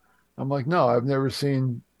know?" I'm like, "No, I've never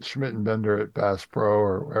seen Schmidt and Bender at Bass Pro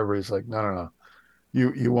or wherever." He's like, "No, no, no.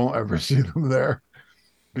 You won't ever see them there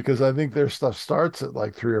because I think their stuff starts at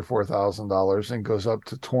like 3 or 4 thousand dollars and goes up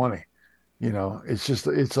to 20.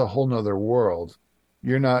 It's a whole nother world.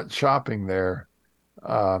 You're not shopping there.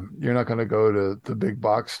 You're not going to go to the big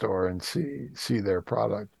box store and see their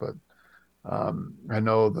product, but I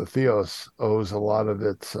know the Theos owes a lot of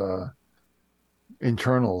its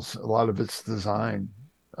internals, a lot of its design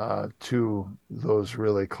to those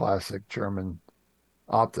really classic German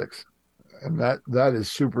optics, and that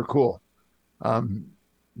is super cool. Um,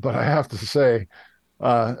 but I have to say,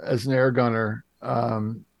 as an air gunner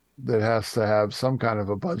that has to have some kind of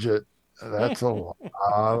a budget, that's a lot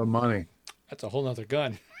of money. That's a whole nother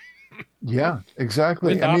gun Yeah,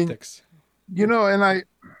 exactly. with I mean, optics. and I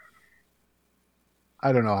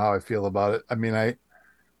don't know how I feel about it. I mean,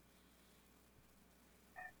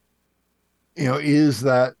 is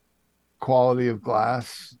that quality of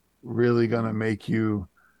glass really going to make you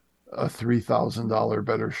a $3,000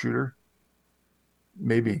 better shooter?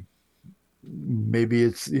 Maybe. Maybe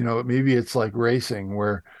it's like racing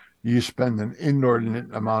where you spend an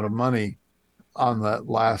inordinate amount of money on that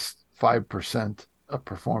last 5% of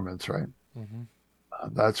performance, right? Hmm.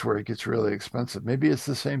 That's where it gets really expensive. Maybe it's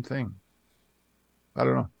the same thing. I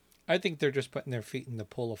don't know. I think they're just putting their feet in the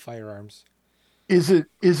pool of firearms. Is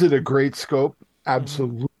it a great scope? Hmm.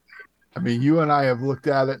 Absolutely. I mean, you and I have looked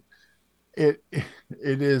at it. It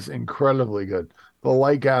it is incredibly good. The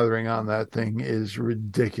light gathering on that thing is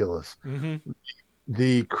ridiculous. Hmm.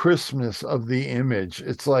 The crispness of the image,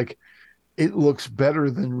 it's like it looks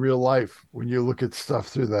better than real life when you look at stuff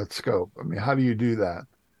through that scope. I mean, how do you do that?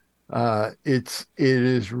 It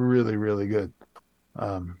is really, really good.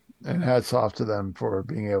 And hats off to them for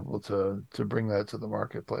being able to bring that to the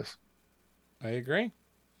marketplace. I agree.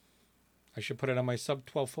 I should put it on my sub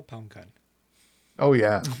 12 foot-pound gun. Oh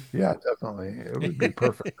yeah, yeah, definitely. It would be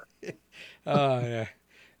perfect. Yeah,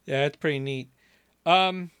 yeah, it's pretty neat.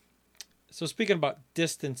 Um, so speaking about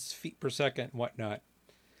distance, feet per second, and whatnot,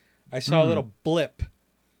 I saw a Mm, little blip,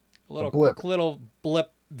 a a little blip. quick little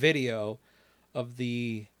blip video of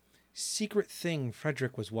the secret thing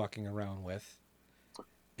Frederick was walking around with,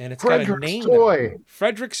 and it's got a Frederick's name now. toy.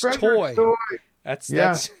 Frederick's Frederick's toy. toy. That's Yeah,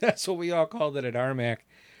 that's that's what we all called it at Armac.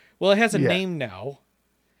 Well, it has a yeah. name now.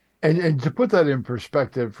 And to put that in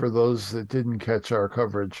perspective for those that didn't catch our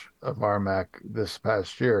coverage of RMAC this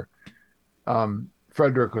past year,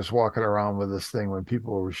 Frederick was walking around with this thing when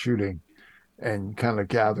people were shooting and kind of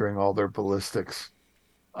gathering all their ballistics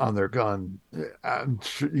on their gun.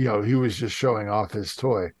 He was just showing off his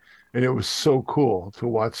toy. And it was so cool to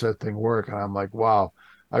watch that thing work. And I'm like, wow,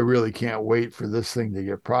 I really can't wait for this thing to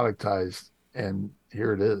get productized. And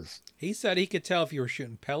here it is. He said he could tell if you were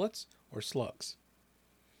shooting pellets or slugs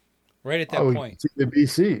right at that Oh, you can point. see the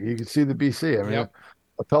BC. You can see the BC. I mean, Yep.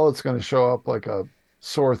 a pellet's going to show up like a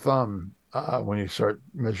sore thumb when you start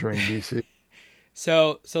measuring BC.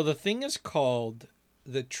 So the thing is called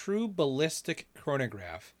the True Ballistic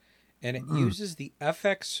Chronograph, and it Mm. uses the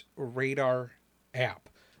FX Radar app,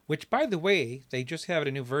 which, by the way, they just had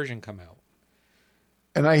a new version come out.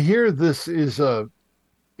 And I hear it's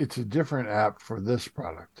a different app for this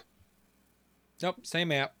product. Nope,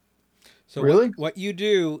 same app. So what Really? what you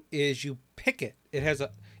do is you pick it. It has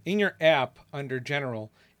a in your app under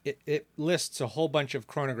General. It lists a whole bunch of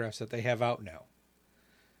chronographs that they have out now.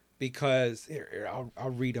 Because here, I'll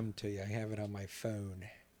read them to you. I have it on my phone.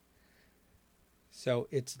 So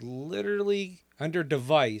it's literally under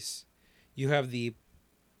device. You have the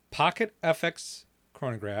Pocket FX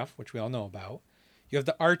chronograph, which we all know about. You have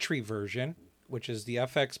the archery version, which is the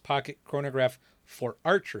FX Pocket chronograph for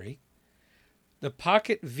archery. The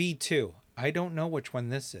Pocket V2. I don't know which one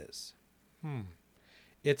this is.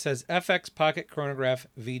 It says FX Pocket Chronograph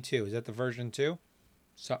V2. Is that the version 2?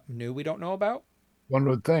 Something new we don't know about? One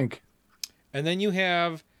would think. And then you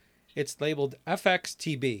have, it's labeled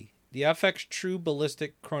FXTB, the FX True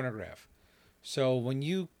Ballistic Chronograph. So when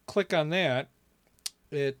you click on that,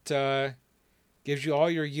 it gives you all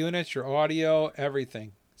your units, your audio,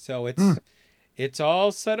 everything. So it's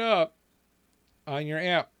all set up on your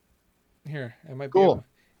app. Here, I might be Cool.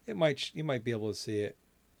 you might be able to see it.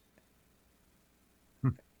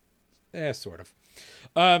 Sort of.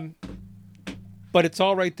 But it's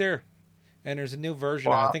all right there. And there's a new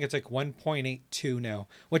version. Wow. I think it's like 1.82 now,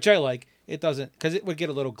 which I like. It doesn't, because it would get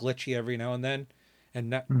a little glitchy every now and then and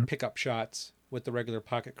not pick up shots with the regular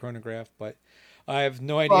pocket chronograph. But I have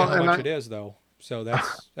no idea how much it is, though. So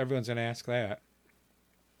that's everyone's going to ask that.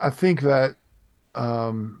 I think that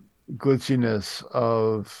glitchiness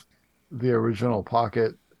of the original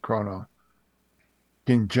Pocket Chrono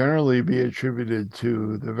can generally be attributed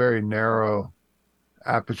to the very narrow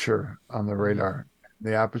aperture on the radar.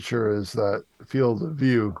 The aperture is that field of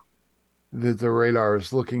view that the radar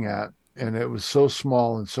is looking at. And it was so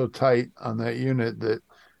small and so tight on that unit that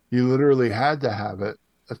you literally had to have it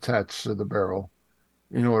attached to the barrel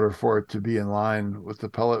in order for it to be in line with the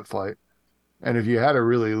pellet flight. And if you had a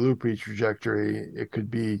really loopy trajectory, it could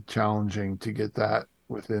be challenging to get that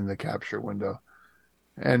within the capture window.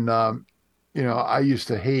 And, I used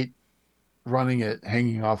to hate running it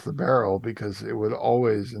hanging off the barrel because it would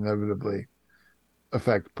always inevitably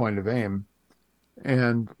affect point of aim.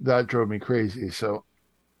 And that drove me crazy. So,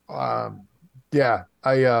 yeah,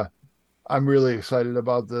 I'm really excited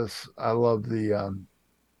about this. I love the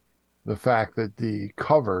fact that the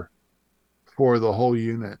cover for the whole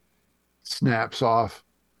unit snaps off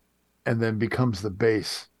and then becomes the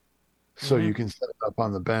base, so you can set it up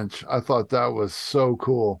on the bench. I thought that was so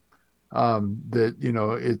cool. That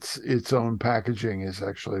its own packaging is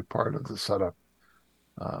actually part of the setup.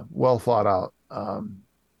 Well thought out.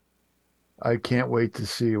 I can't wait to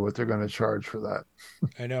see what they're going to charge for that.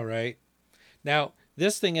 I know, right? Now,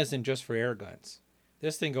 this thing isn't just for air guns.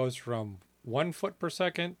 This thing goes from 1 foot per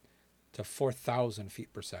second to 4,000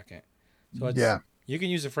 feet per second. So you can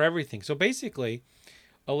use it for everything. So basically,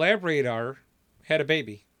 a LabRadar had a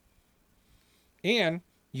baby, and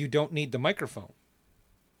you don't need the microphone.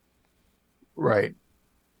 Right.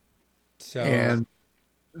 So, And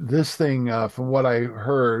this thing, from what I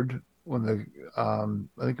heard, when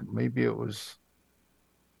I think maybe it was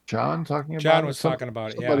John talking about John it. was talking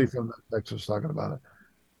about it. Somebody Yeah. from the text was talking about it.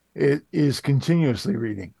 It is continuously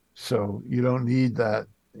reading, so you don't need that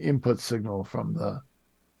input signal from the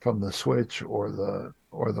switch or the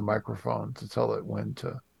microphone to tell it when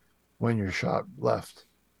your shot left.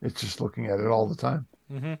 It's just looking at it all the time.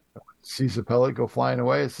 Mm-hmm. Sees a pellet go flying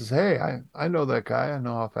away. It says, "Hey, I know that guy. I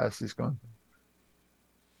know how fast he's going."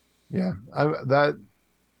 Yeah,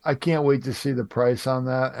 I can't wait to see the price on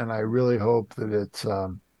that, and I really hope that it's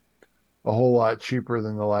a whole lot cheaper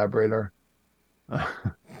than the LabRadar.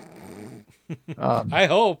 I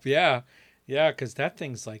hope, yeah, because that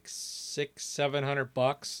thing's like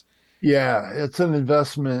 $600-700. Yeah, it's an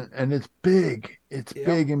investment, and it's big. It's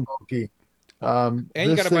big and bulky. And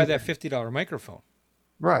you got to buy that $50 microphone.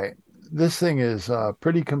 Right. This thing is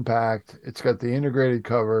pretty compact. It's got the integrated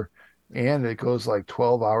cover, and it goes like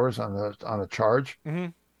 12 hours on a charge. Mm-hmm.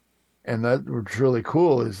 And that what's really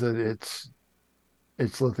cool is that it's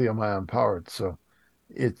lithium ion powered, so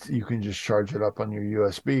you can just charge it up on your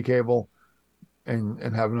USB cable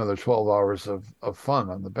and have another 12 hours of fun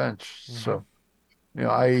on the bench. Mm-hmm. So,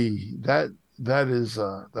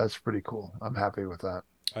 that's pretty cool. I'm happy with that.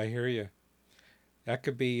 I hear you. That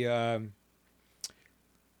could be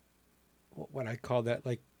what I call that,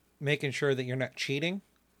 like making sure that you're not cheating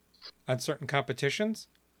on certain competitions,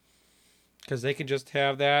 because they can just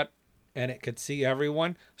have that and it could see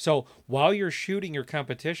everyone. So while you're shooting your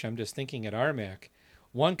competition, I'm just thinking at RMAC,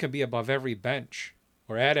 one could be above every bench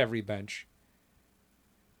or at every bench,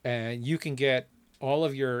 and you can get all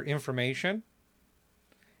of your information,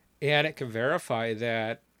 and it can verify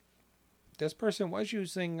that this person was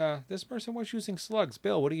using slugs.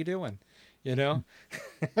 Bill, what are you doing?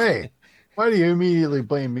 Hey, why do you immediately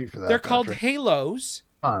blame me for that? They're called Patrick? halos.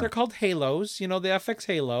 They're called halos. The FX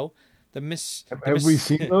Halo. Have we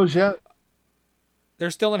seen those yet? They're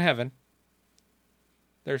still in heaven.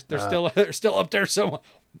 They're still up there somewhere.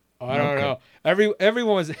 I don't know.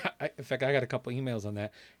 Everyone was. In fact, I got a couple emails on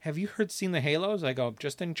that. Have you seen the halos? I go,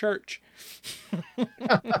 just in church.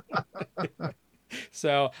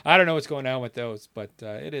 So I don't know what's going on with those, but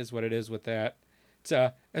it is what it is with that.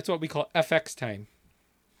 It's what we call FX time.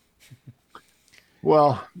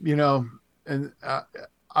 Well, and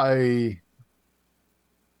I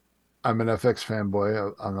I'm an FX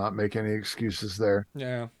fanboy. I'm not making any excuses there.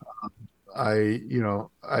 Yeah. I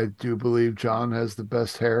do believe John has the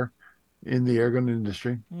best hair in the airgun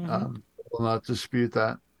industry. Mm-hmm. Will not dispute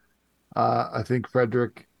that. I think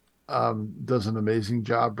Frederick does an amazing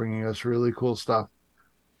job bringing us really cool stuff.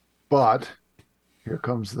 But here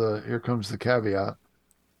comes the caveat.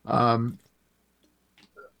 Um,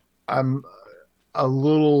 I'm a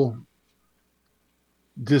little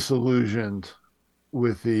disillusioned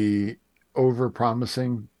with the over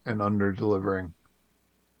promising and under delivering.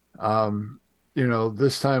 Um,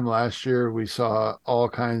 this time last year we saw all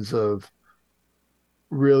kinds of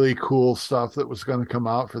really cool stuff that was going to come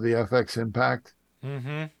out for the FX Impact.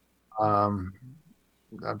 Mm-hmm. Um,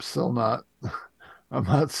 I'm still not I'm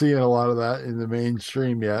not seeing a lot of that in the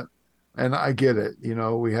mainstream yet. And I get it.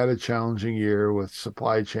 We had a challenging year with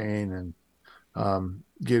supply chain and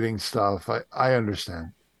getting stuff. I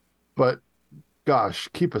understand. But gosh,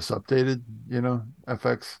 keep us updated,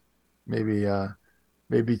 FX. Maybe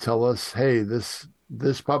maybe tell us, hey, this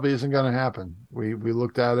probably isn't going to happen. We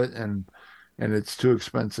looked at it and it's too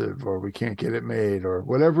expensive or we can't get it made or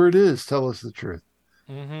whatever it is, tell us the truth.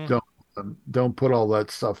 Mm-hmm. Don't put all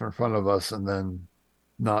that stuff in front of us and then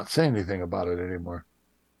not say anything about it anymore.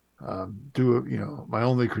 My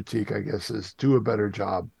only critique, I guess, is do a better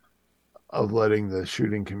job of letting the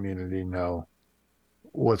shooting community know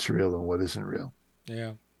what's real and what isn't real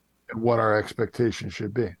Yeah. and what our expectations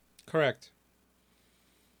should be. Correct.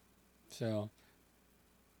 So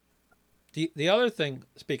the other thing,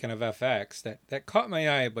 speaking of FX, that caught my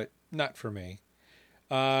eye, but not for me,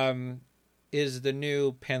 um, is the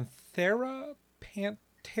new Panther.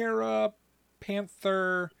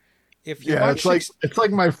 If you Yeah, watch it's like six, it's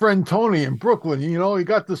like my friend Tony in Brooklyn. He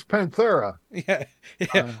got this Panthera. yeah, yeah.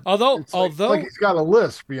 Uh, Although it's like although he's got a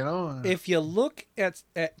lisp. if you look at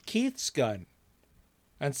Keith's gun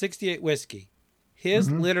on 68 whiskey, his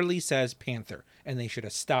Hmm. literally says Panther, and they should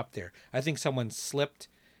have stopped there. I think someone slipped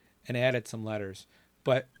and added some letters,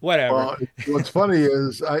 but whatever. Well, what's funny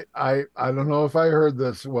is I don't know if I heard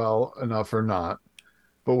this well enough or not,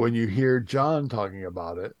 but when you hear John talking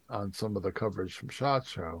about it on some of the coverage from SHOT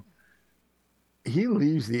Show, he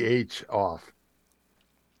leaves the H off.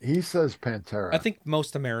 He says I Pantera, think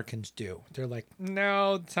most Americans do. They're like,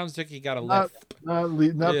 no, it sounds like you got a not lisp. not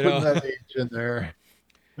You putting know, that H in there.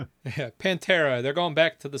 yeah, Pantera. They're going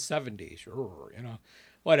back to the 70s.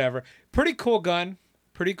 Whatever. Pretty cool gun.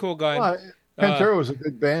 Pretty cool gun. Well, Uh, Pantera was a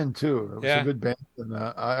good band too. It was a yeah. good band, and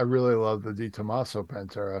I really love the Di Tommaso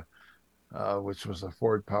Pantera, which was a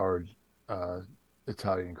Ford-powered uh,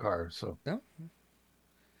 Italian car. So No.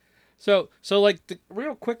 So like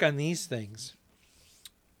real quick on these things.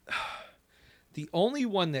 The only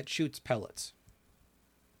one that shoots pellets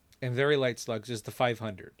and very light slugs is the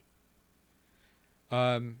 500.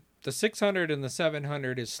 The 600 and the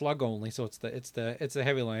 700 is slug only, so it's the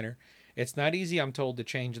heavy liner. It's not easy, I'm told, to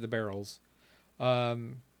change the barrels.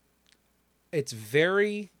 Um, it's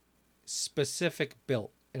very specific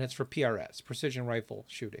built, and it's for PRS, precision rifle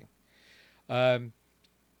shooting. Um,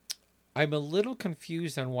 I'm a little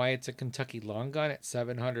confused on why it's a Kentucky long gun at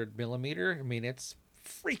 700 millimeter. I mean, it's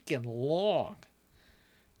freaking long.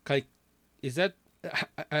 Like, is that?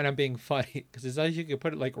 And I'm being funny because it's like you could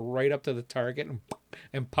put it like right up to the target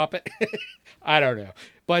and pop it. I don't know,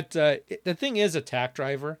 but the thing is a tack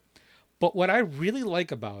driver. But what I really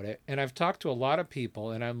like about it, and I've talked to a lot of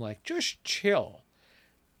people, and I'm like, just chill.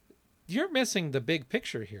 You're missing the big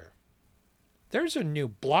picture here. There's a new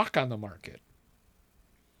block on the market.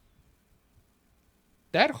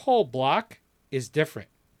 That whole block is different.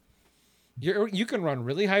 You can run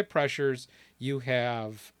really high pressures. You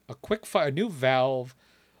have a quick fire, a new valve.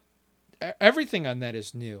 Everything on that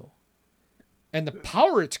is new, and the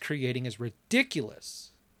power it's creating is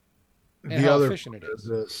ridiculous. And the how other efficient it part is is.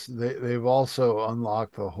 this: they've also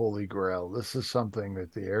unlocked the Holy Grail. This is something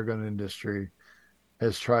that the airgun industry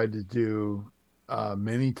has tried to do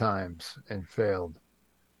many times and failed,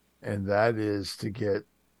 and that is to get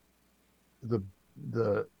the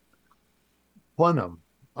the plenum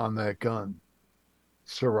on that gun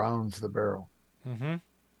surrounds the barrel. Mm-hmm.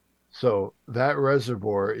 So that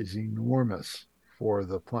reservoir is enormous for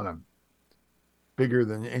the plenum, bigger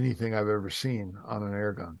than anything I've ever seen on an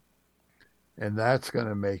air gun. And that's going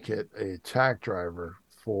to make it a tack driver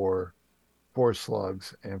for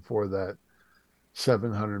slugs and for that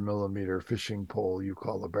 700 millimeter fishing pole you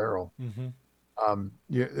call a barrel. Mm-hmm.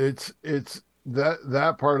 Yeah, it's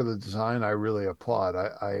that part of the design I really applaud.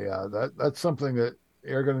 That's something that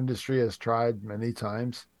airgun industry has tried many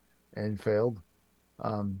times and failed.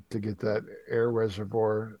 to get that air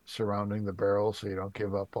reservoir surrounding the barrel so you don't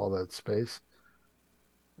give up all that space.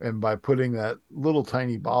 And by putting that little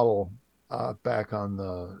tiny bottle back on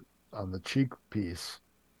the cheek piece,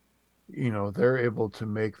 they're able to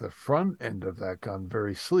make the front end of that gun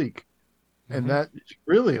very sleek. And Mm-hmm. that is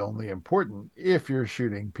really only important if you're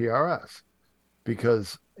shooting PRS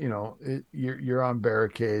because, you're on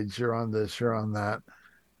barricades, you're on this, you're on that.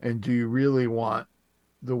 And do you really want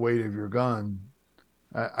the weight of your gun?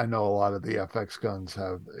 I know a lot of the FX guns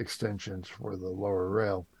have extensions for the lower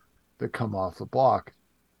rail that come off the block,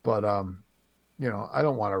 but I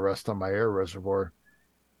don't want to rest on my air reservoir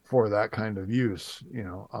for that kind of use,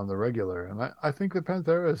 on the regular. And I think the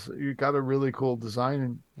Panthera is you got a really cool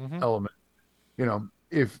design Mm-hmm. element.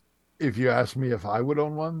 If you ask me if I would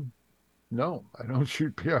own one, no, I don't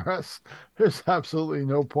shoot PRS. There's absolutely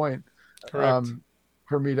no point Correct. um,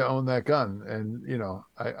 for me to own that gun. And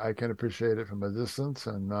I can appreciate it from a distance,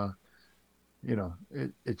 and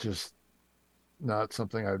it's just not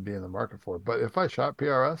something I'd be in the market for. But if I shot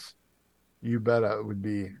PRS, you bet it would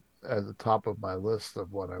be at the top of my list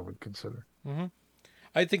of what I would consider. Mm-hmm.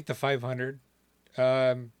 I think the 500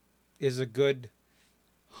 um, is a good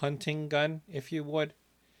hunting gun, if you would.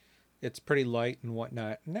 It's pretty light and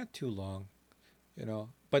whatnot, not too long, you know.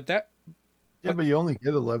 But that, Yeah, but but you only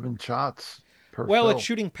get 11 shots per well, it's fill.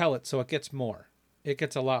 shooting pellets, so it gets more. It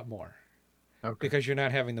gets a lot more Okay. because you're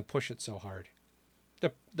not having to push it so hard.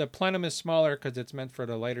 The plenum is smaller because it's meant for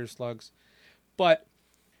the lighter slugs, but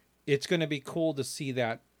it's going to be cool to see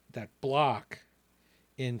that block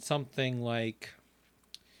in something like,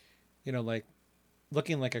 like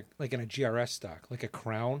looking like in a GRS stock, like a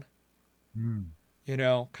crown, Hmm.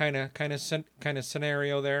 kind of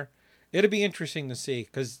scenario there. It'll be interesting to see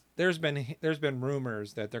because there's been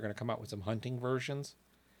rumors that they're going to come out with some hunting versions.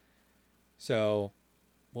 So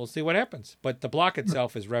we'll see what happens. But the block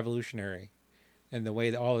itself is revolutionary, and the way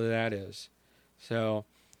that all of that is. So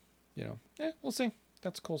we'll see.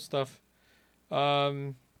 That's cool stuff.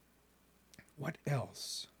 Um, what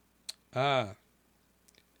else? Ah,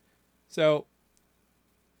 so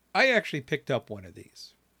I actually picked up one of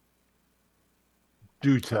these.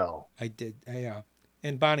 Do tell. I did.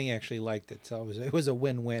 And Bonnie actually liked it, so it was a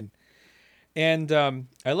win-win. And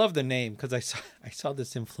I love the name because I saw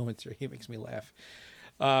this influencer. He makes me laugh.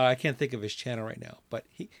 I can't think of his channel right now, but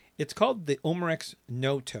it's called the Umarex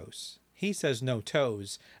No Toes. He says no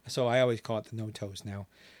toes, so I always call it the no toes now.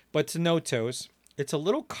 But it's no toes. It's a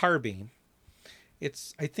little carbine.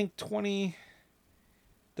 It's I think 20.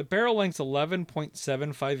 The barrel length's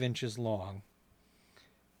 11.75 inches long.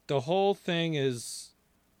 The whole thing is,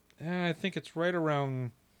 I think it's right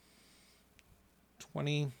around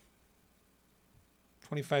 20,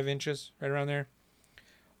 25 inches, right around there.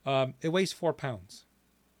 It weighs 4 pounds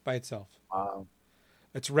by itself. Uh,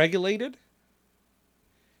 It's regulated.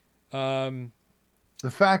 Um,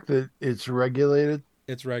 the fact that it's regulated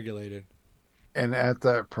it's regulated. and at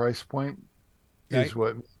that price point Right? is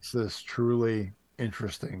what makes this truly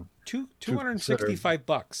interesting Two to hundred and consider. sixty-five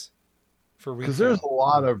bucks for Because there's retail. a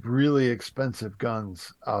lot of really expensive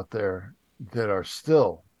guns out there that are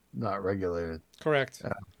still not regulated. Correct.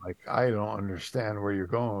 And I'm like, I don't understand where you're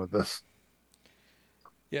going with this.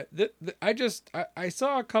 Yeah. I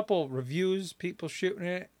saw a couple reviews, people shooting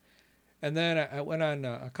it, and then I went on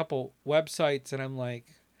a couple websites, and I'm like,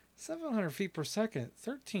 700 feet per second,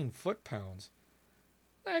 13 foot pounds.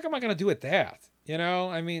 The heck am I gonna do with that?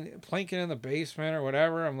 I mean, planking in the basement or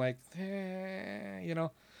whatever. I'm like, Then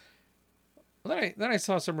I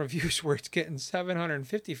saw some reviews where it's getting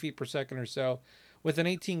 750 feet per second or so with an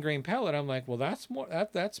 18 grain pellet. I'm like, well, that's more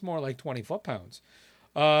like 20 foot pounds.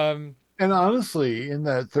 Um, And honestly, in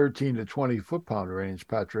that 13 to 20 foot-pound range,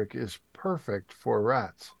 Patrick is perfect for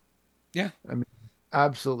rats. yeah, I mean,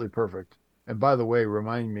 absolutely perfect. And by the way,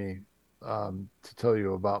 remind me to tell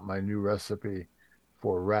you about my new recipe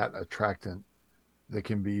for rat attractant that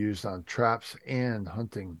can be used on traps and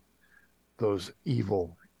hunting those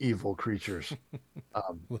evil, evil creatures.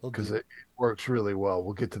 will Because do. it works really well.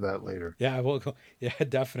 We'll get to that later. Yeah, I will go. Yeah,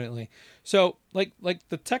 definitely. So, like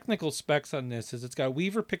the technical specs on this is it's got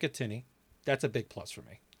Weaver Picatinny. That's a big plus for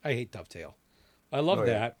me. I hate dovetail. I love Oh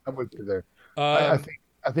yeah, that. I'm with you there. I Um,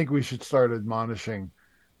 think we should start admonishing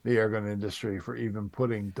the airgun industry for even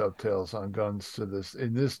putting dovetails on guns to this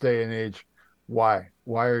in this day and age. Why?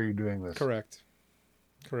 Why are you doing this? correct,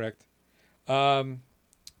 correct. Um,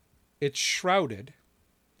 it's shrouded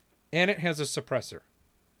and it has a suppressor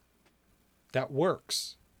that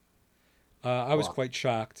works. I was Wow. quite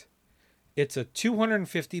shocked. It's a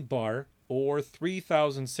 250 bar or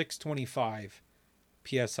 3,625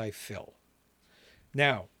 psi fill.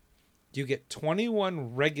 Now, You get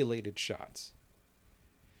 21 regulated shots.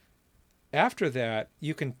 After that,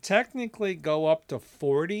 you can technically go up to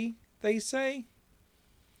 40, they say.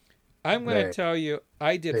 I'm going to tell you,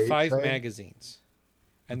 I did 5 magazines,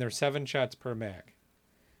 and there's 7 shots per mag.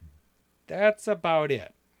 That's about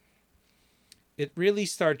it. It really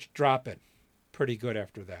starts dropping pretty good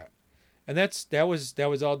after that. And that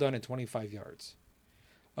was all done at 25 yards.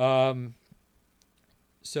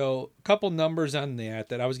 So a couple numbers on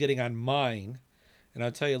that I was getting on mine, and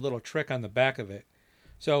I'll tell you a little trick on the back of it.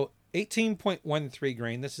 So 18.13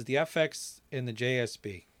 grain. This is the FX and the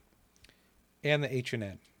JSB and the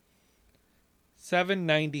H&N.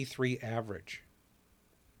 793 average.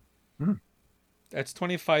 That's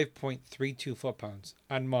 25.32 foot-pounds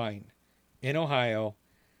on mine in Ohio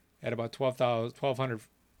at about 1,200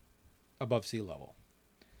 above sea level.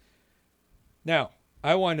 Now,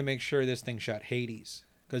 I wanted to make sure this thing shot Hades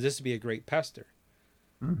because this would be a great pester.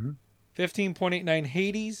 15.89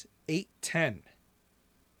 Hades, 810.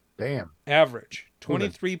 Damn. Average,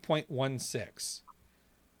 23.16.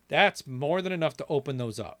 That's more than enough to open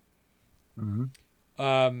those up.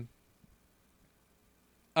 I'm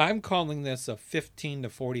calling this a 15 to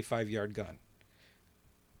 45 yard gun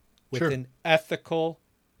with an ethical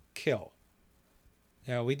kill.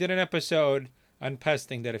 Now, we did an episode on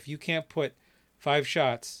pesting that if you can't put 5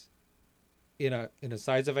 shots in a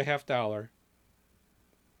size of $50,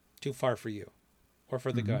 too far for you or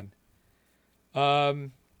for the gun.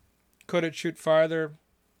 Could it shoot farther?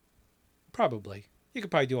 Probably. You could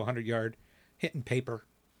probably do 100 yard hitting paper,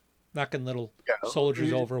 knocking little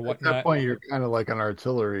soldiers over, whatnot. At that point, you're kind of like an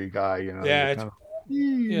artillery guy, Yeah,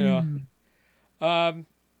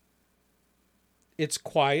 it's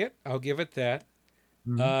quiet. I'll give it that.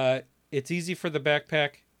 It's easy for the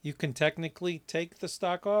backpack. You can technically take the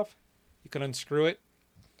stock off. You can unscrew it.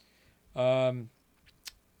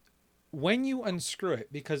 When you unscrew it,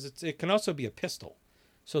 because it can also be a pistol.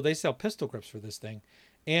 So they sell pistol grips for this thing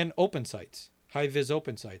and open sights, high-vis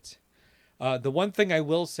open sights. The one thing I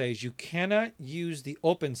will say is you cannot use the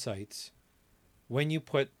open sights when you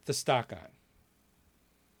put the stock on.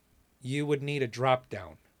 You would need a drop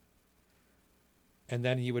down. And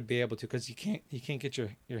then you would be able to, because you can't get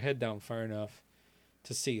your head down far enough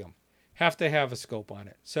to see them. Have to have a scope on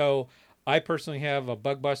it. So I personally have a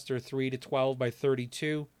Bugbuster 3 to 12 by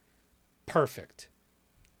 32. Perfect.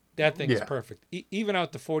 That thing is perfect. Even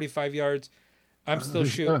out to 45 yards, I'm still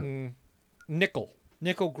shooting nickel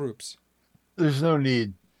groups. There's no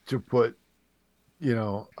need to put,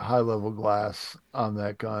 high level glass on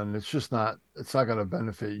that gun. It's not going to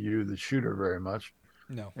benefit you, the shooter, very much.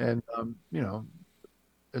 No. And,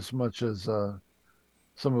 as much as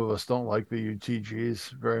some of us don't like the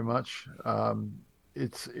UTGs very much,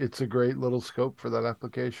 it's a great little scope for that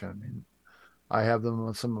application. I mean, I have them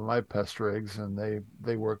on some of my pest rigs, and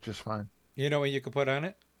they work just fine. You know what you could put on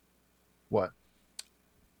it? What?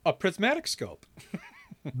 A prismatic scope.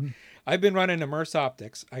 I've been running Immerse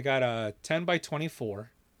Optics. I got a 10 by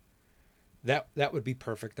 24. That would be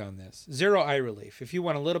perfect on this. 0 eye relief. If you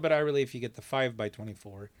want a little bit eye relief, you get the 5 by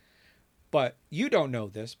 24. But you don't know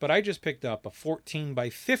this, but I just picked up a 14 by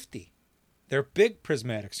 50. They're big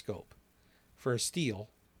prismatic scope for a steel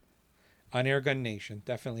on Airgun Nation.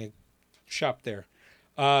 Definitely a shop there.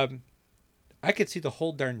 I could see the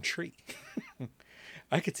whole darn tree.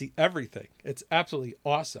 I could see everything. It's absolutely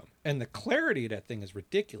awesome. And the clarity of that thing is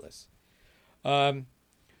ridiculous. So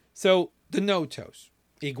the Notos,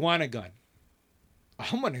 Iguana gun.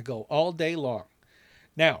 I'm going to go all day long.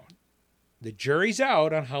 Now, the jury's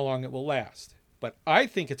out on how long it will last, but I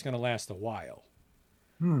think it's going to last a while.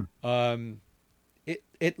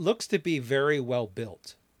 It looks to be very well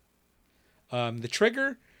built. The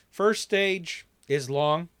trigger, first stage is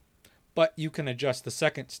long, but you can adjust the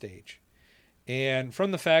second stage. And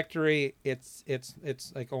from the factory, it's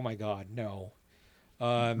like, oh my God, no.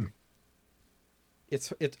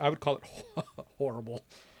 It's I would call it horrible,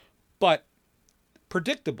 but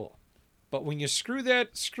predictable. But when you screw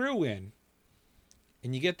that screw in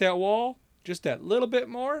and you get that wall, just that little bit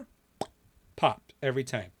more, pop every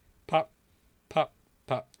time. Pop, pop,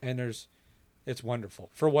 pop. And it's wonderful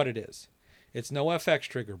for what it is. It's no FX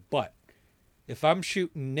trigger, but if I'm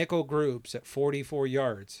shooting nickel groups at 45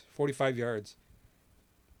 yards,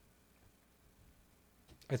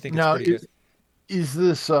 I think it's pretty good. Is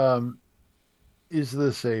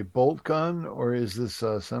this a bolt gun or is this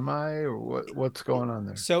a semi or what's going on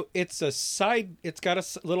there? So it's a side. It's got a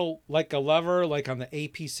little like a lever, like on the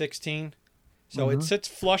AP16. So it sits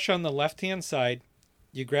flush on the left-hand side.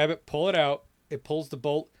 You grab it, pull it out. It pulls the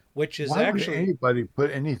bolt, which is why actually. Would anybody put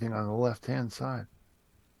anything on the left-hand side?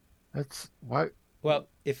 That's why. Well,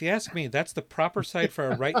 if you ask me, that's the proper side for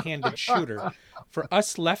a right-handed shooter. For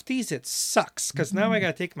us lefties, it sucks because now I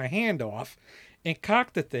got to take my hand off and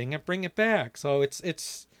cock the thing and bring it back. So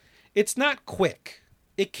it's not quick.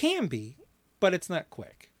 It can be, but it's not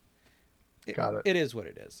quick. Got it. It is what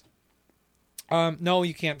it is. No,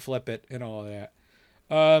 you can't flip it and all of that.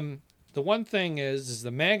 The one thing is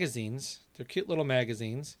the magazines. They're cute little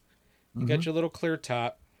magazines. You got your little clear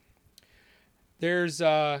top. They're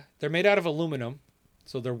made out of aluminum,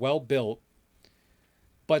 so they're well built.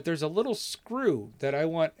 But there's a little screw that I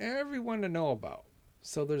want everyone to know about.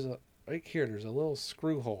 So there's right here. There's a little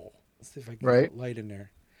screw hole. Let's see if I can get light in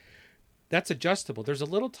there. That's adjustable. There's a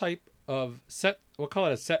little type of set. We'll call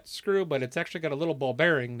it a set screw, but it's actually got a little ball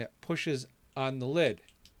bearing that pushes on the lid.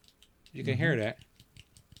 You can hear that.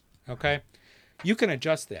 Okay, you can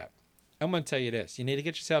adjust that. I'm going to tell you this: you need to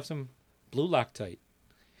get yourself some blue Loctite.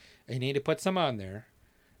 And you need to put some on there,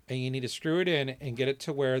 and you need to screw it in and get it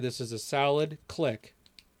to where this is a solid click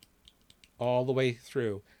all the way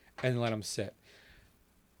through, and let them sit.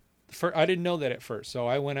 I didn't know that at first, so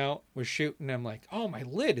I went out, was shooting, and I'm like, oh, my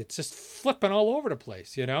lid, it's just flipping all over the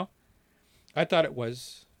place, you know? I thought it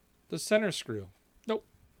was the center screw. Nope.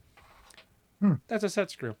 That's a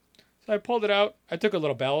set screw. So I pulled it out. I took a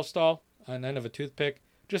little ballistol on the end of a toothpick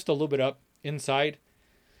just to lube it up inside,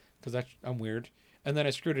 because I'm weird. And then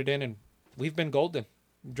I screwed it in, and we've been golden.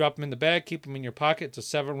 Drop them in the bag, keep them in your pocket.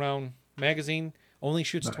 It's a 7-round magazine. Only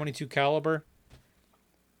shoots 22 caliber.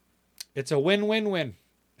 It's a win-win-win.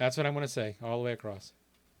 That's what I'm going to say all the way across.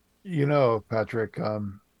 You know, Patrick,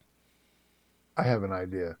 I have an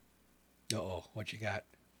idea. Uh-oh, what you got?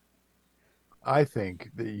 I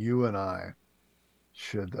think that you and I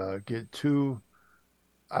should get 2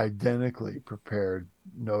 identically prepared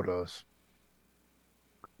Notos,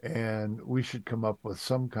 and we should come up with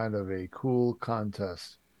some kind of a cool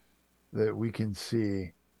contest that we can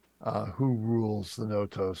see who rules the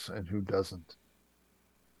Notos and who doesn't.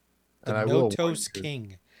 The And Notos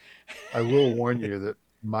King. I will warn you that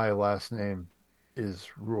my last name is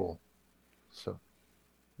Rule, so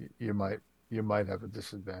you might have a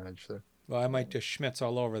disadvantage there. Well, I might just schmitz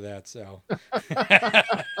all over that. So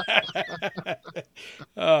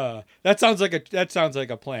that sounds like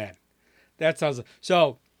a plan.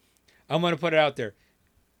 So. I'm going to put it out there.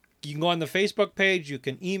 You can go on the Facebook page. You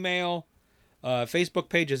can email. Facebook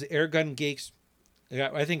page is Airgun Geeks.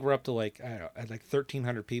 I think we're up to like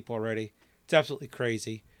 1,300 people already. It's absolutely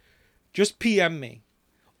crazy. Just PM me,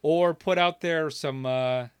 or put out there some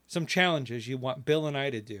challenges you want Bill and I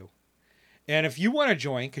to do. And if you want to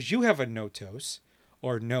join, because you have a Notos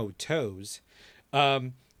or no toes,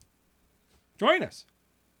 join us,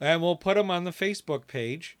 and we'll put them on the Facebook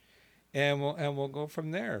page. And we'll go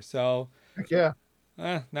from there. So, yeah.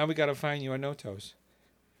 Now we got to find you a Notos.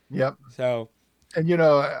 Yep. So, and you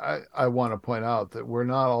know, I want to point out that we're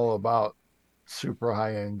not all about super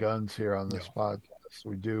high end guns here on this podcast.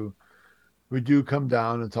 We do come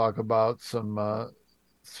down and talk about some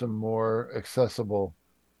more accessible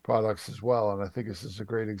products as well. And I think this is a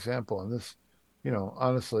great example. And this, you know,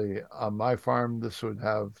 honestly, on my farm, this would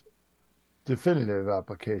have definitive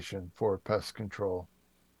application for pest control.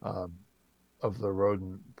 Of the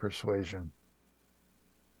rodent persuasion.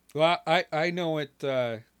 Well, I know it.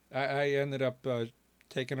 I ended up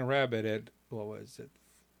taking a rabbit at, what was it,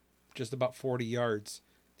 just about 40 yards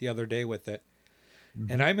the other day with it.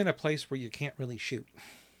 Mm-hmm. And I'm in a place where you can't really shoot.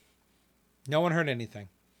 No one heard anything.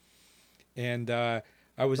 And I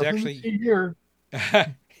was actually here.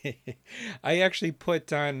 I actually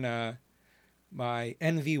put on my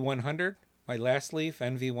NV100, my last leaf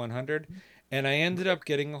NV100. And I ended up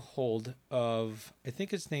getting a hold of, I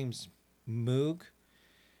think his name's Moog.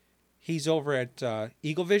 He's over at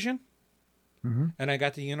Eagle Vision. Mm-hmm. And I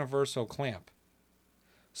got the universal clamp.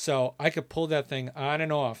 So I could pull that thing on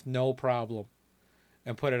and off, no problem.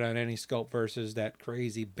 And put it on any scope versus that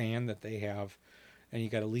crazy band that they have. And you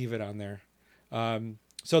got to leave it on there.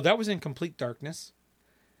 So that was in complete darkness.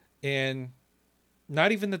 And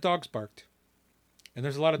not even the dogs barked. And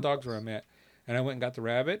there's a lot of dogs where I'm at. And I went and got the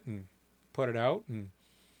rabbit and put it out, and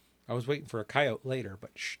I was waiting for a coyote later,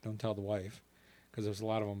 but don't tell the wife, because there's a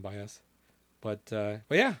lot of them by us. But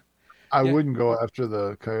yeah, I wouldn't go after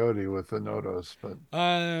the coyote with the Notos, but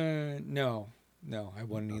no, I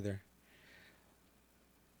wouldn't either.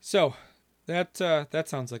 So that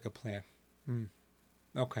sounds like a plan.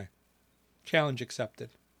 Okay, challenge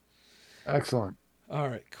accepted. Excellent. All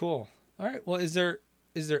right, cool. All right, well, is there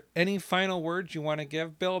any final words you want to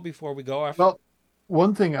give, Bill, before we go? Well,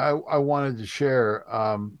 one thing I wanted to share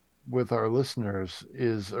with our listeners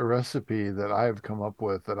is a recipe that I've come up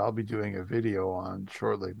with that I'll be doing a video on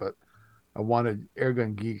shortly. But I wanted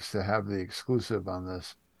Airgun Geeks to have the exclusive on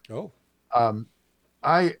this. Oh. Um,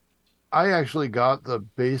 I I actually got the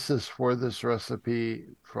basis for this recipe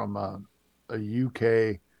from a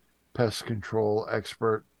UK pest control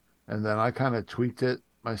expert, and then I kind of tweaked it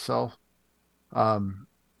myself. Um,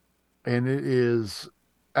 and it is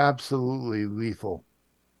absolutely lethal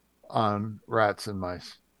on rats and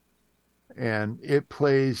mice. And it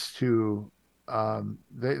plays to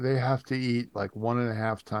they have to eat like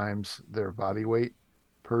 1.5 times their body weight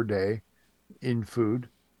per day in food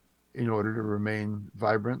in order to remain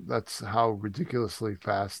vibrant. That's how ridiculously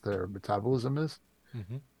fast their metabolism is.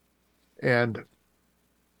 Hmm. And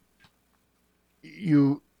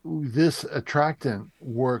you this attractant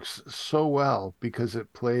works so well because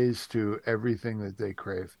it plays to everything that they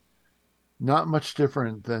crave. Not much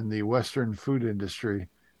different than the Western food industry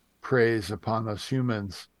preys upon us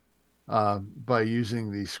humans by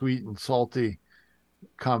using the sweet and salty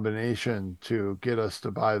combination to get us to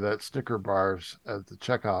buy that Snicker bars at the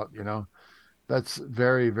checkout. That's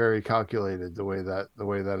very, very calculated the way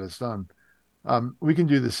that is done. We can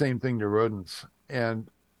do the same thing to rodents. And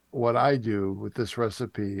what I do with this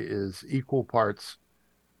recipe is equal parts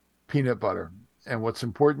peanut butter. And what's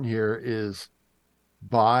important here is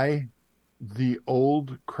buy the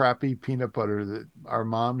old crappy peanut butter that our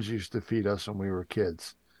moms used to feed us when we were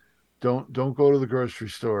kids. Don't go to the grocery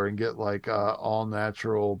store and get like all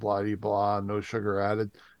natural, blah de blah, no sugar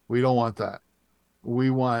added. We don't want that. We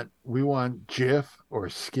want Jif or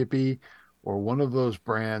Skippy or one of those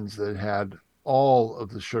brands that had all of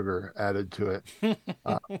the sugar added to it.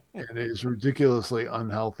 Uh, and it is ridiculously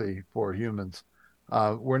unhealthy for humans.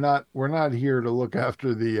 We're not here to look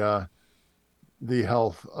after the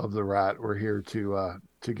health of the rat. We're here to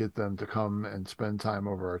get them to come and spend time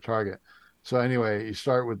over our target. So anyway, you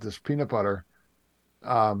start with this peanut butter,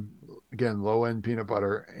 um, again, low end peanut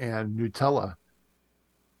butter and Nutella,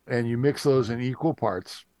 and you mix those in equal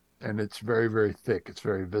parts, and it's very, very thick. It's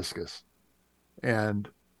very viscous. And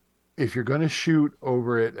if you're going to shoot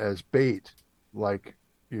over it as bait, like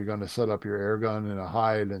you're going to set up your air gun in a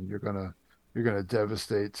hide and you're going to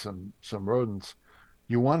devastate some rodents,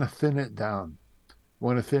 you want to thin it down. You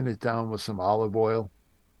want to thin it down with some olive oil.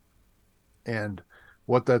 And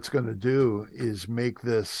what that's going to do is make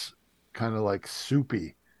this kind of like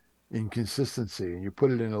soupy in consistency. And you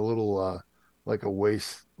put it in a little, like a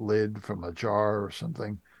waste lid from a jar or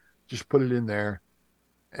something. Just put it in there.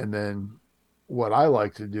 And then what I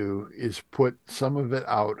like to do is put some of it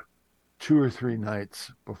out 2 or 3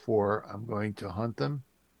 nights before I'm going to hunt them.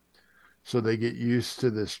 So they get used to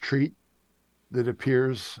this treat that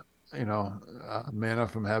appears, manna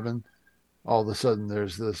from heaven. All of a sudden,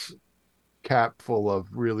 there's this cap full of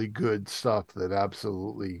really good stuff that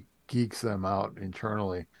absolutely geeks them out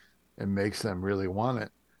internally and makes them really want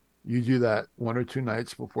it. You do that 1 or 2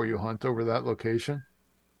 nights before you hunt over that location,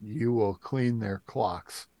 you will clean their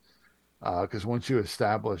clocks. Because once you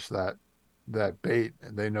establish that bait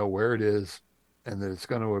and they know where it is and that it's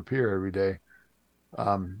going to appear every day,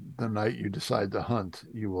 the night you decide to hunt,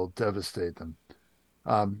 you will devastate them.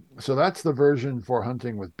 So that's the version for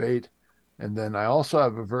hunting with bait. And then I also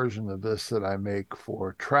have a version of this that I make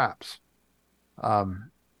for traps.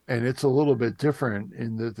 Um, and it's a little bit different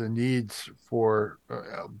in that the needs for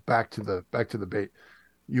back to the bait.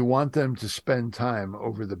 You want them to spend time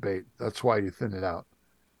over the bait. That's why you thin it out.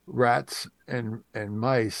 Rats and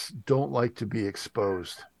mice don't like to be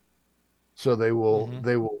exposed. So they will Hmm.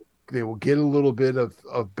 they will they will get a little bit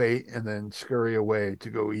of bait and then scurry away to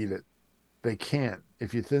go eat it. They can't.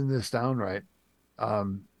 If you thin this down right,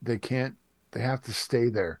 they can't. They have to stay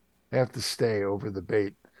there. They have to stay over the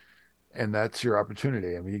bait, and that's your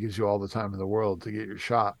opportunity. I mean, it gives you all the time in the world to get your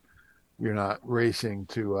shot. You're not racing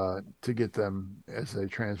to get them as they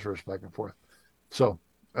transverse back and forth. So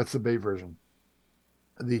that's the bait version.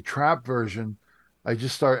 The trap version, I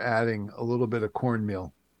just start adding a little bit of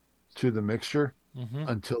cornmeal to the mixture Hmm.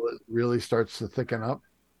 until it really starts to thicken up.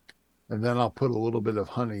 And then I'll put a little bit of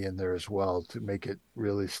honey in there as well to make it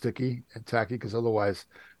really sticky and tacky, because otherwise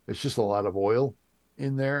it's just a lot of oil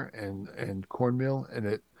in there and cornmeal. And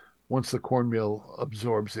it once the cornmeal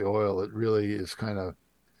absorbs the oil, it really is kind of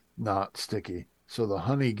not sticky. So the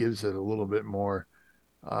honey gives it a little bit more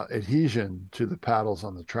adhesion to the paddles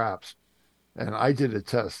on the traps. And I did a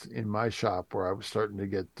test in my shop where I was starting to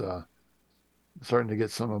get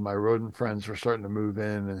some of my rodent friends were starting to move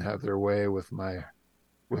in and have their way with my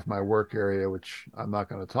work area, which I'm not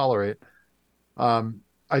going to tolerate.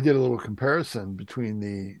 I did a little comparison between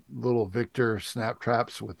the little Victor snap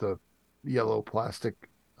traps with the yellow plastic.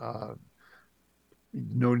 Uh,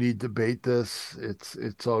 no need to bait this.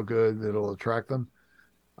 It's all good. It'll attract them.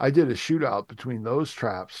 I did a shootout between those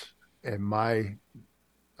traps and my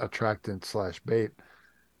attractant slash bait.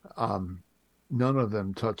 Um, None of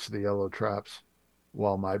them touched the yellow traps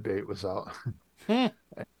while my bait was out. Hmm.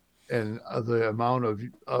 And the amount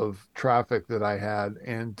of traffic that I had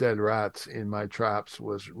and dead rats in my traps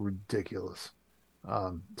was ridiculous.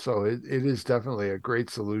 So it is definitely a great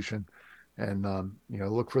solution. And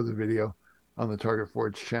look for the video on the Target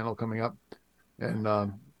Forge channel coming up. And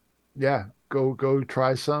yeah, go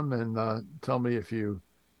try some and tell me if you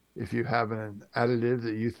have an additive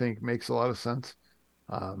that you think makes a lot of sense.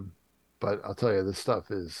 Um, but I'll tell you, this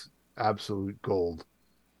stuff is absolute gold.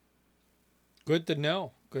 Good to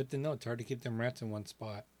know. Good to know. It's hard to keep them rats in one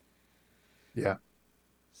spot. Yeah.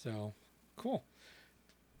 So, cool.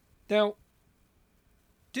 Now,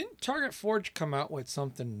 didn't Target Forge come out with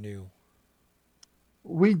something new?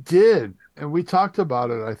 We did, and we talked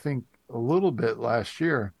about it, I think, a little bit last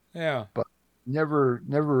year, Yeah. but never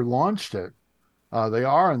launched it. They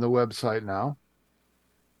are on the website now,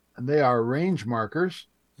 and they are range markers.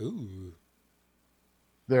 Ooh.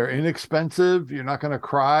 They're inexpensive. You're not going to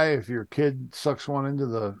cry if your kid sucks one into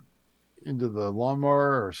the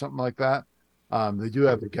lawnmower or something like that. They do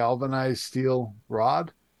have a galvanized steel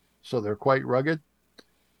rod, so they're quite rugged.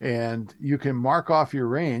 And you can mark off your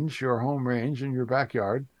range, your home range in your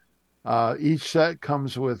backyard. Each set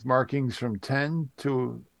comes with markings from 10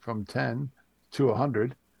 to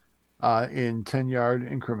 100 in 10-yard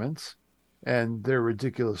increments, and they're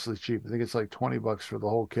ridiculously cheap. I think it's like $20 for the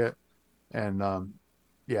whole kit. And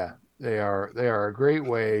yeah, they are a great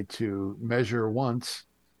way to measure once,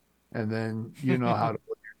 and then you know how to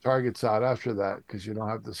put your targets out after that because you don't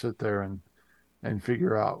have to sit there and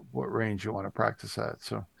figure out what range you want to practice at.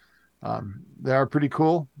 So they are pretty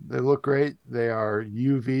cool. They look great. They are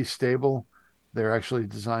UV stable. They're actually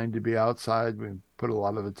designed to be outside. We put a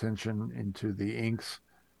lot of attention into the inks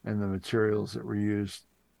and the materials that were used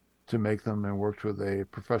to make them, and worked with a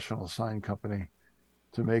professional sign company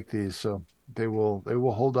to make these. So they will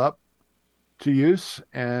hold up to use,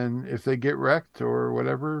 and if they get wrecked or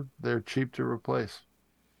whatever, they're cheap to replace.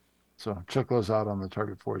 So check those out on the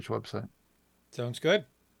Target Forge website. Sounds good.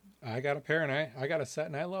 I got a pair and I got a set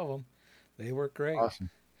and I love them. They work great. Awesome.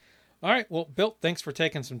 All right. Well, Bill, thanks for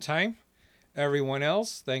taking some time. Everyone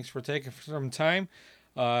else, thanks for taking some time.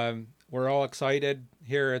 We're all excited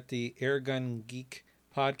here at the Airgun Geek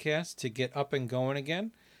podcast to get up and going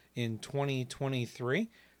again in 2023.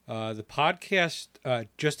 The podcast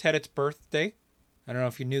just had its birthday. I don't know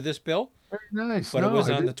if you knew this, Bill, Very nice. but it No, was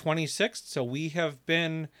I on did. the 26th. So we have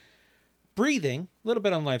been breathing a little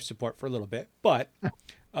bit on life support for a little bit, but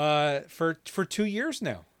for 2 years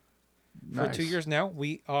now. For 2 years Nice. now,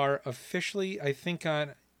 we are officially, I think,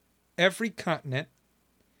 on every continent.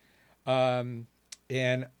 And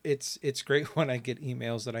it's great when I get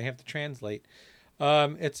emails that I have to translate.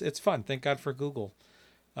 It's fun. Thank God for Google.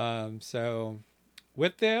 So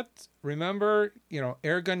with that, remember,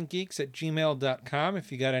 airgungeeks@gmail.com.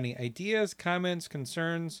 If you got any ideas, comments,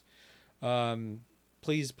 concerns,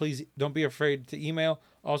 please don't be afraid to email.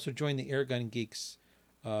 Also join the Airgun Geeks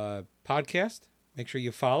podcast. Make sure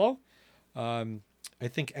you follow. I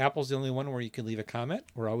think Apple's the only one where you can leave a comment.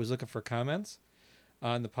 We're always looking for comments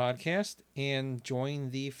on the podcast. And join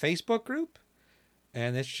the Facebook group.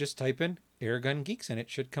 And it's just type in Airgun Geeks and it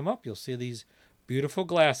should come up. You'll see these beautiful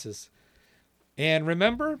glasses. And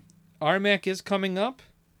remember, RMAC is coming up.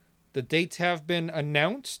 The dates have been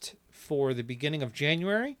announced for the beginning of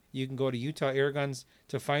January. You can go to Utah Airguns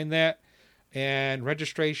to find that. And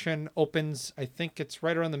registration opens, I think it's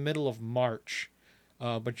right around the middle of March.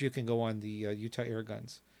 But you can go on the Utah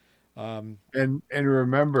Airguns. And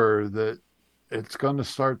remember that it's going to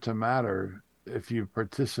start to matter if you've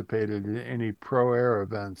participated in any pro air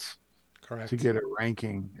events to Correct. get a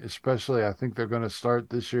ranking. Especially, I think they're going to start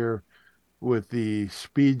this year with the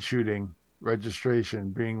speed shooting registration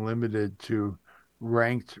being limited to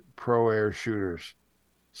ranked pro air shooters.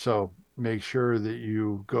 So make sure that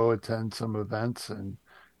you go attend some events and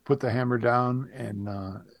put the hammer down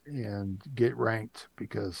and get ranked,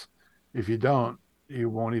 because if you don't, you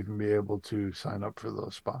won't even be able to sign up for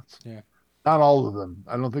those spots. Yeah. Not all of them.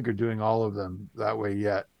 I don't think they're doing all of them that way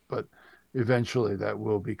yet, but eventually that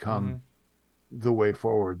will Mm-hmm. become the way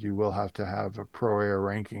forward. You will have to have a pro air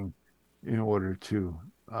ranking in order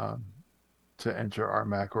um, to enter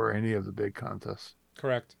RMAC or any of the big contests.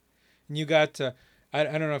 Correct. And you got, I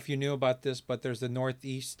don't know if you knew about this, but there's the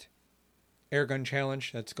Northeast Airgun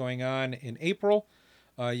Challenge that's going on in April.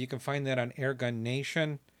 You can find that on Airgun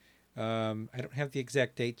Nation. I don't have the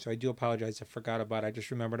exact date, so I do apologize. I forgot about it. I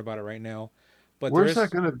just remembered about it right now. But there Where's that is,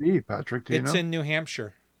 going to be, Patrick? Do you it's know? in New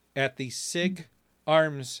Hampshire at the SIG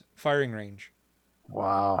arms firing range.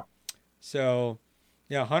 Wow. So,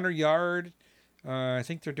 yeah, 100-yard. I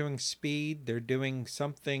think they're doing speed. They're doing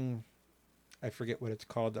something. I forget what it's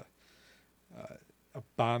called. A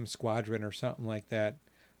bomb squadron or something like that.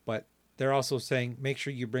 But they're also saying make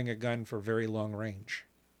sure you bring a gun for very long range.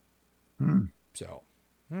 Hmm. So,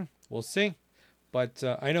 we'll see. But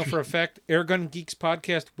I know for a fact Airgun Geeks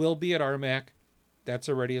podcast will be at RMAC. That's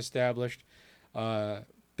already established.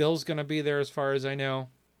 Bill's going to be there as far as I know.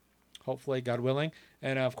 Hopefully, God willing.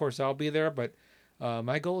 And of course, I'll be there. But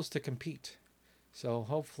my goal is to compete. So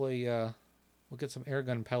hopefully we'll get some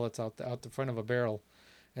airgun pellets out the front of a barrel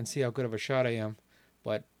and see how good of a shot I am.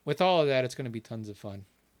 But with all of that, it's going to be tons of fun.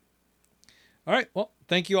 All right. Well,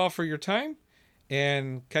 thank you all for your time.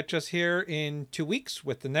 And catch us here in 2 weeks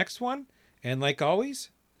with the next one. And like always,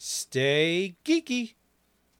 stay geeky.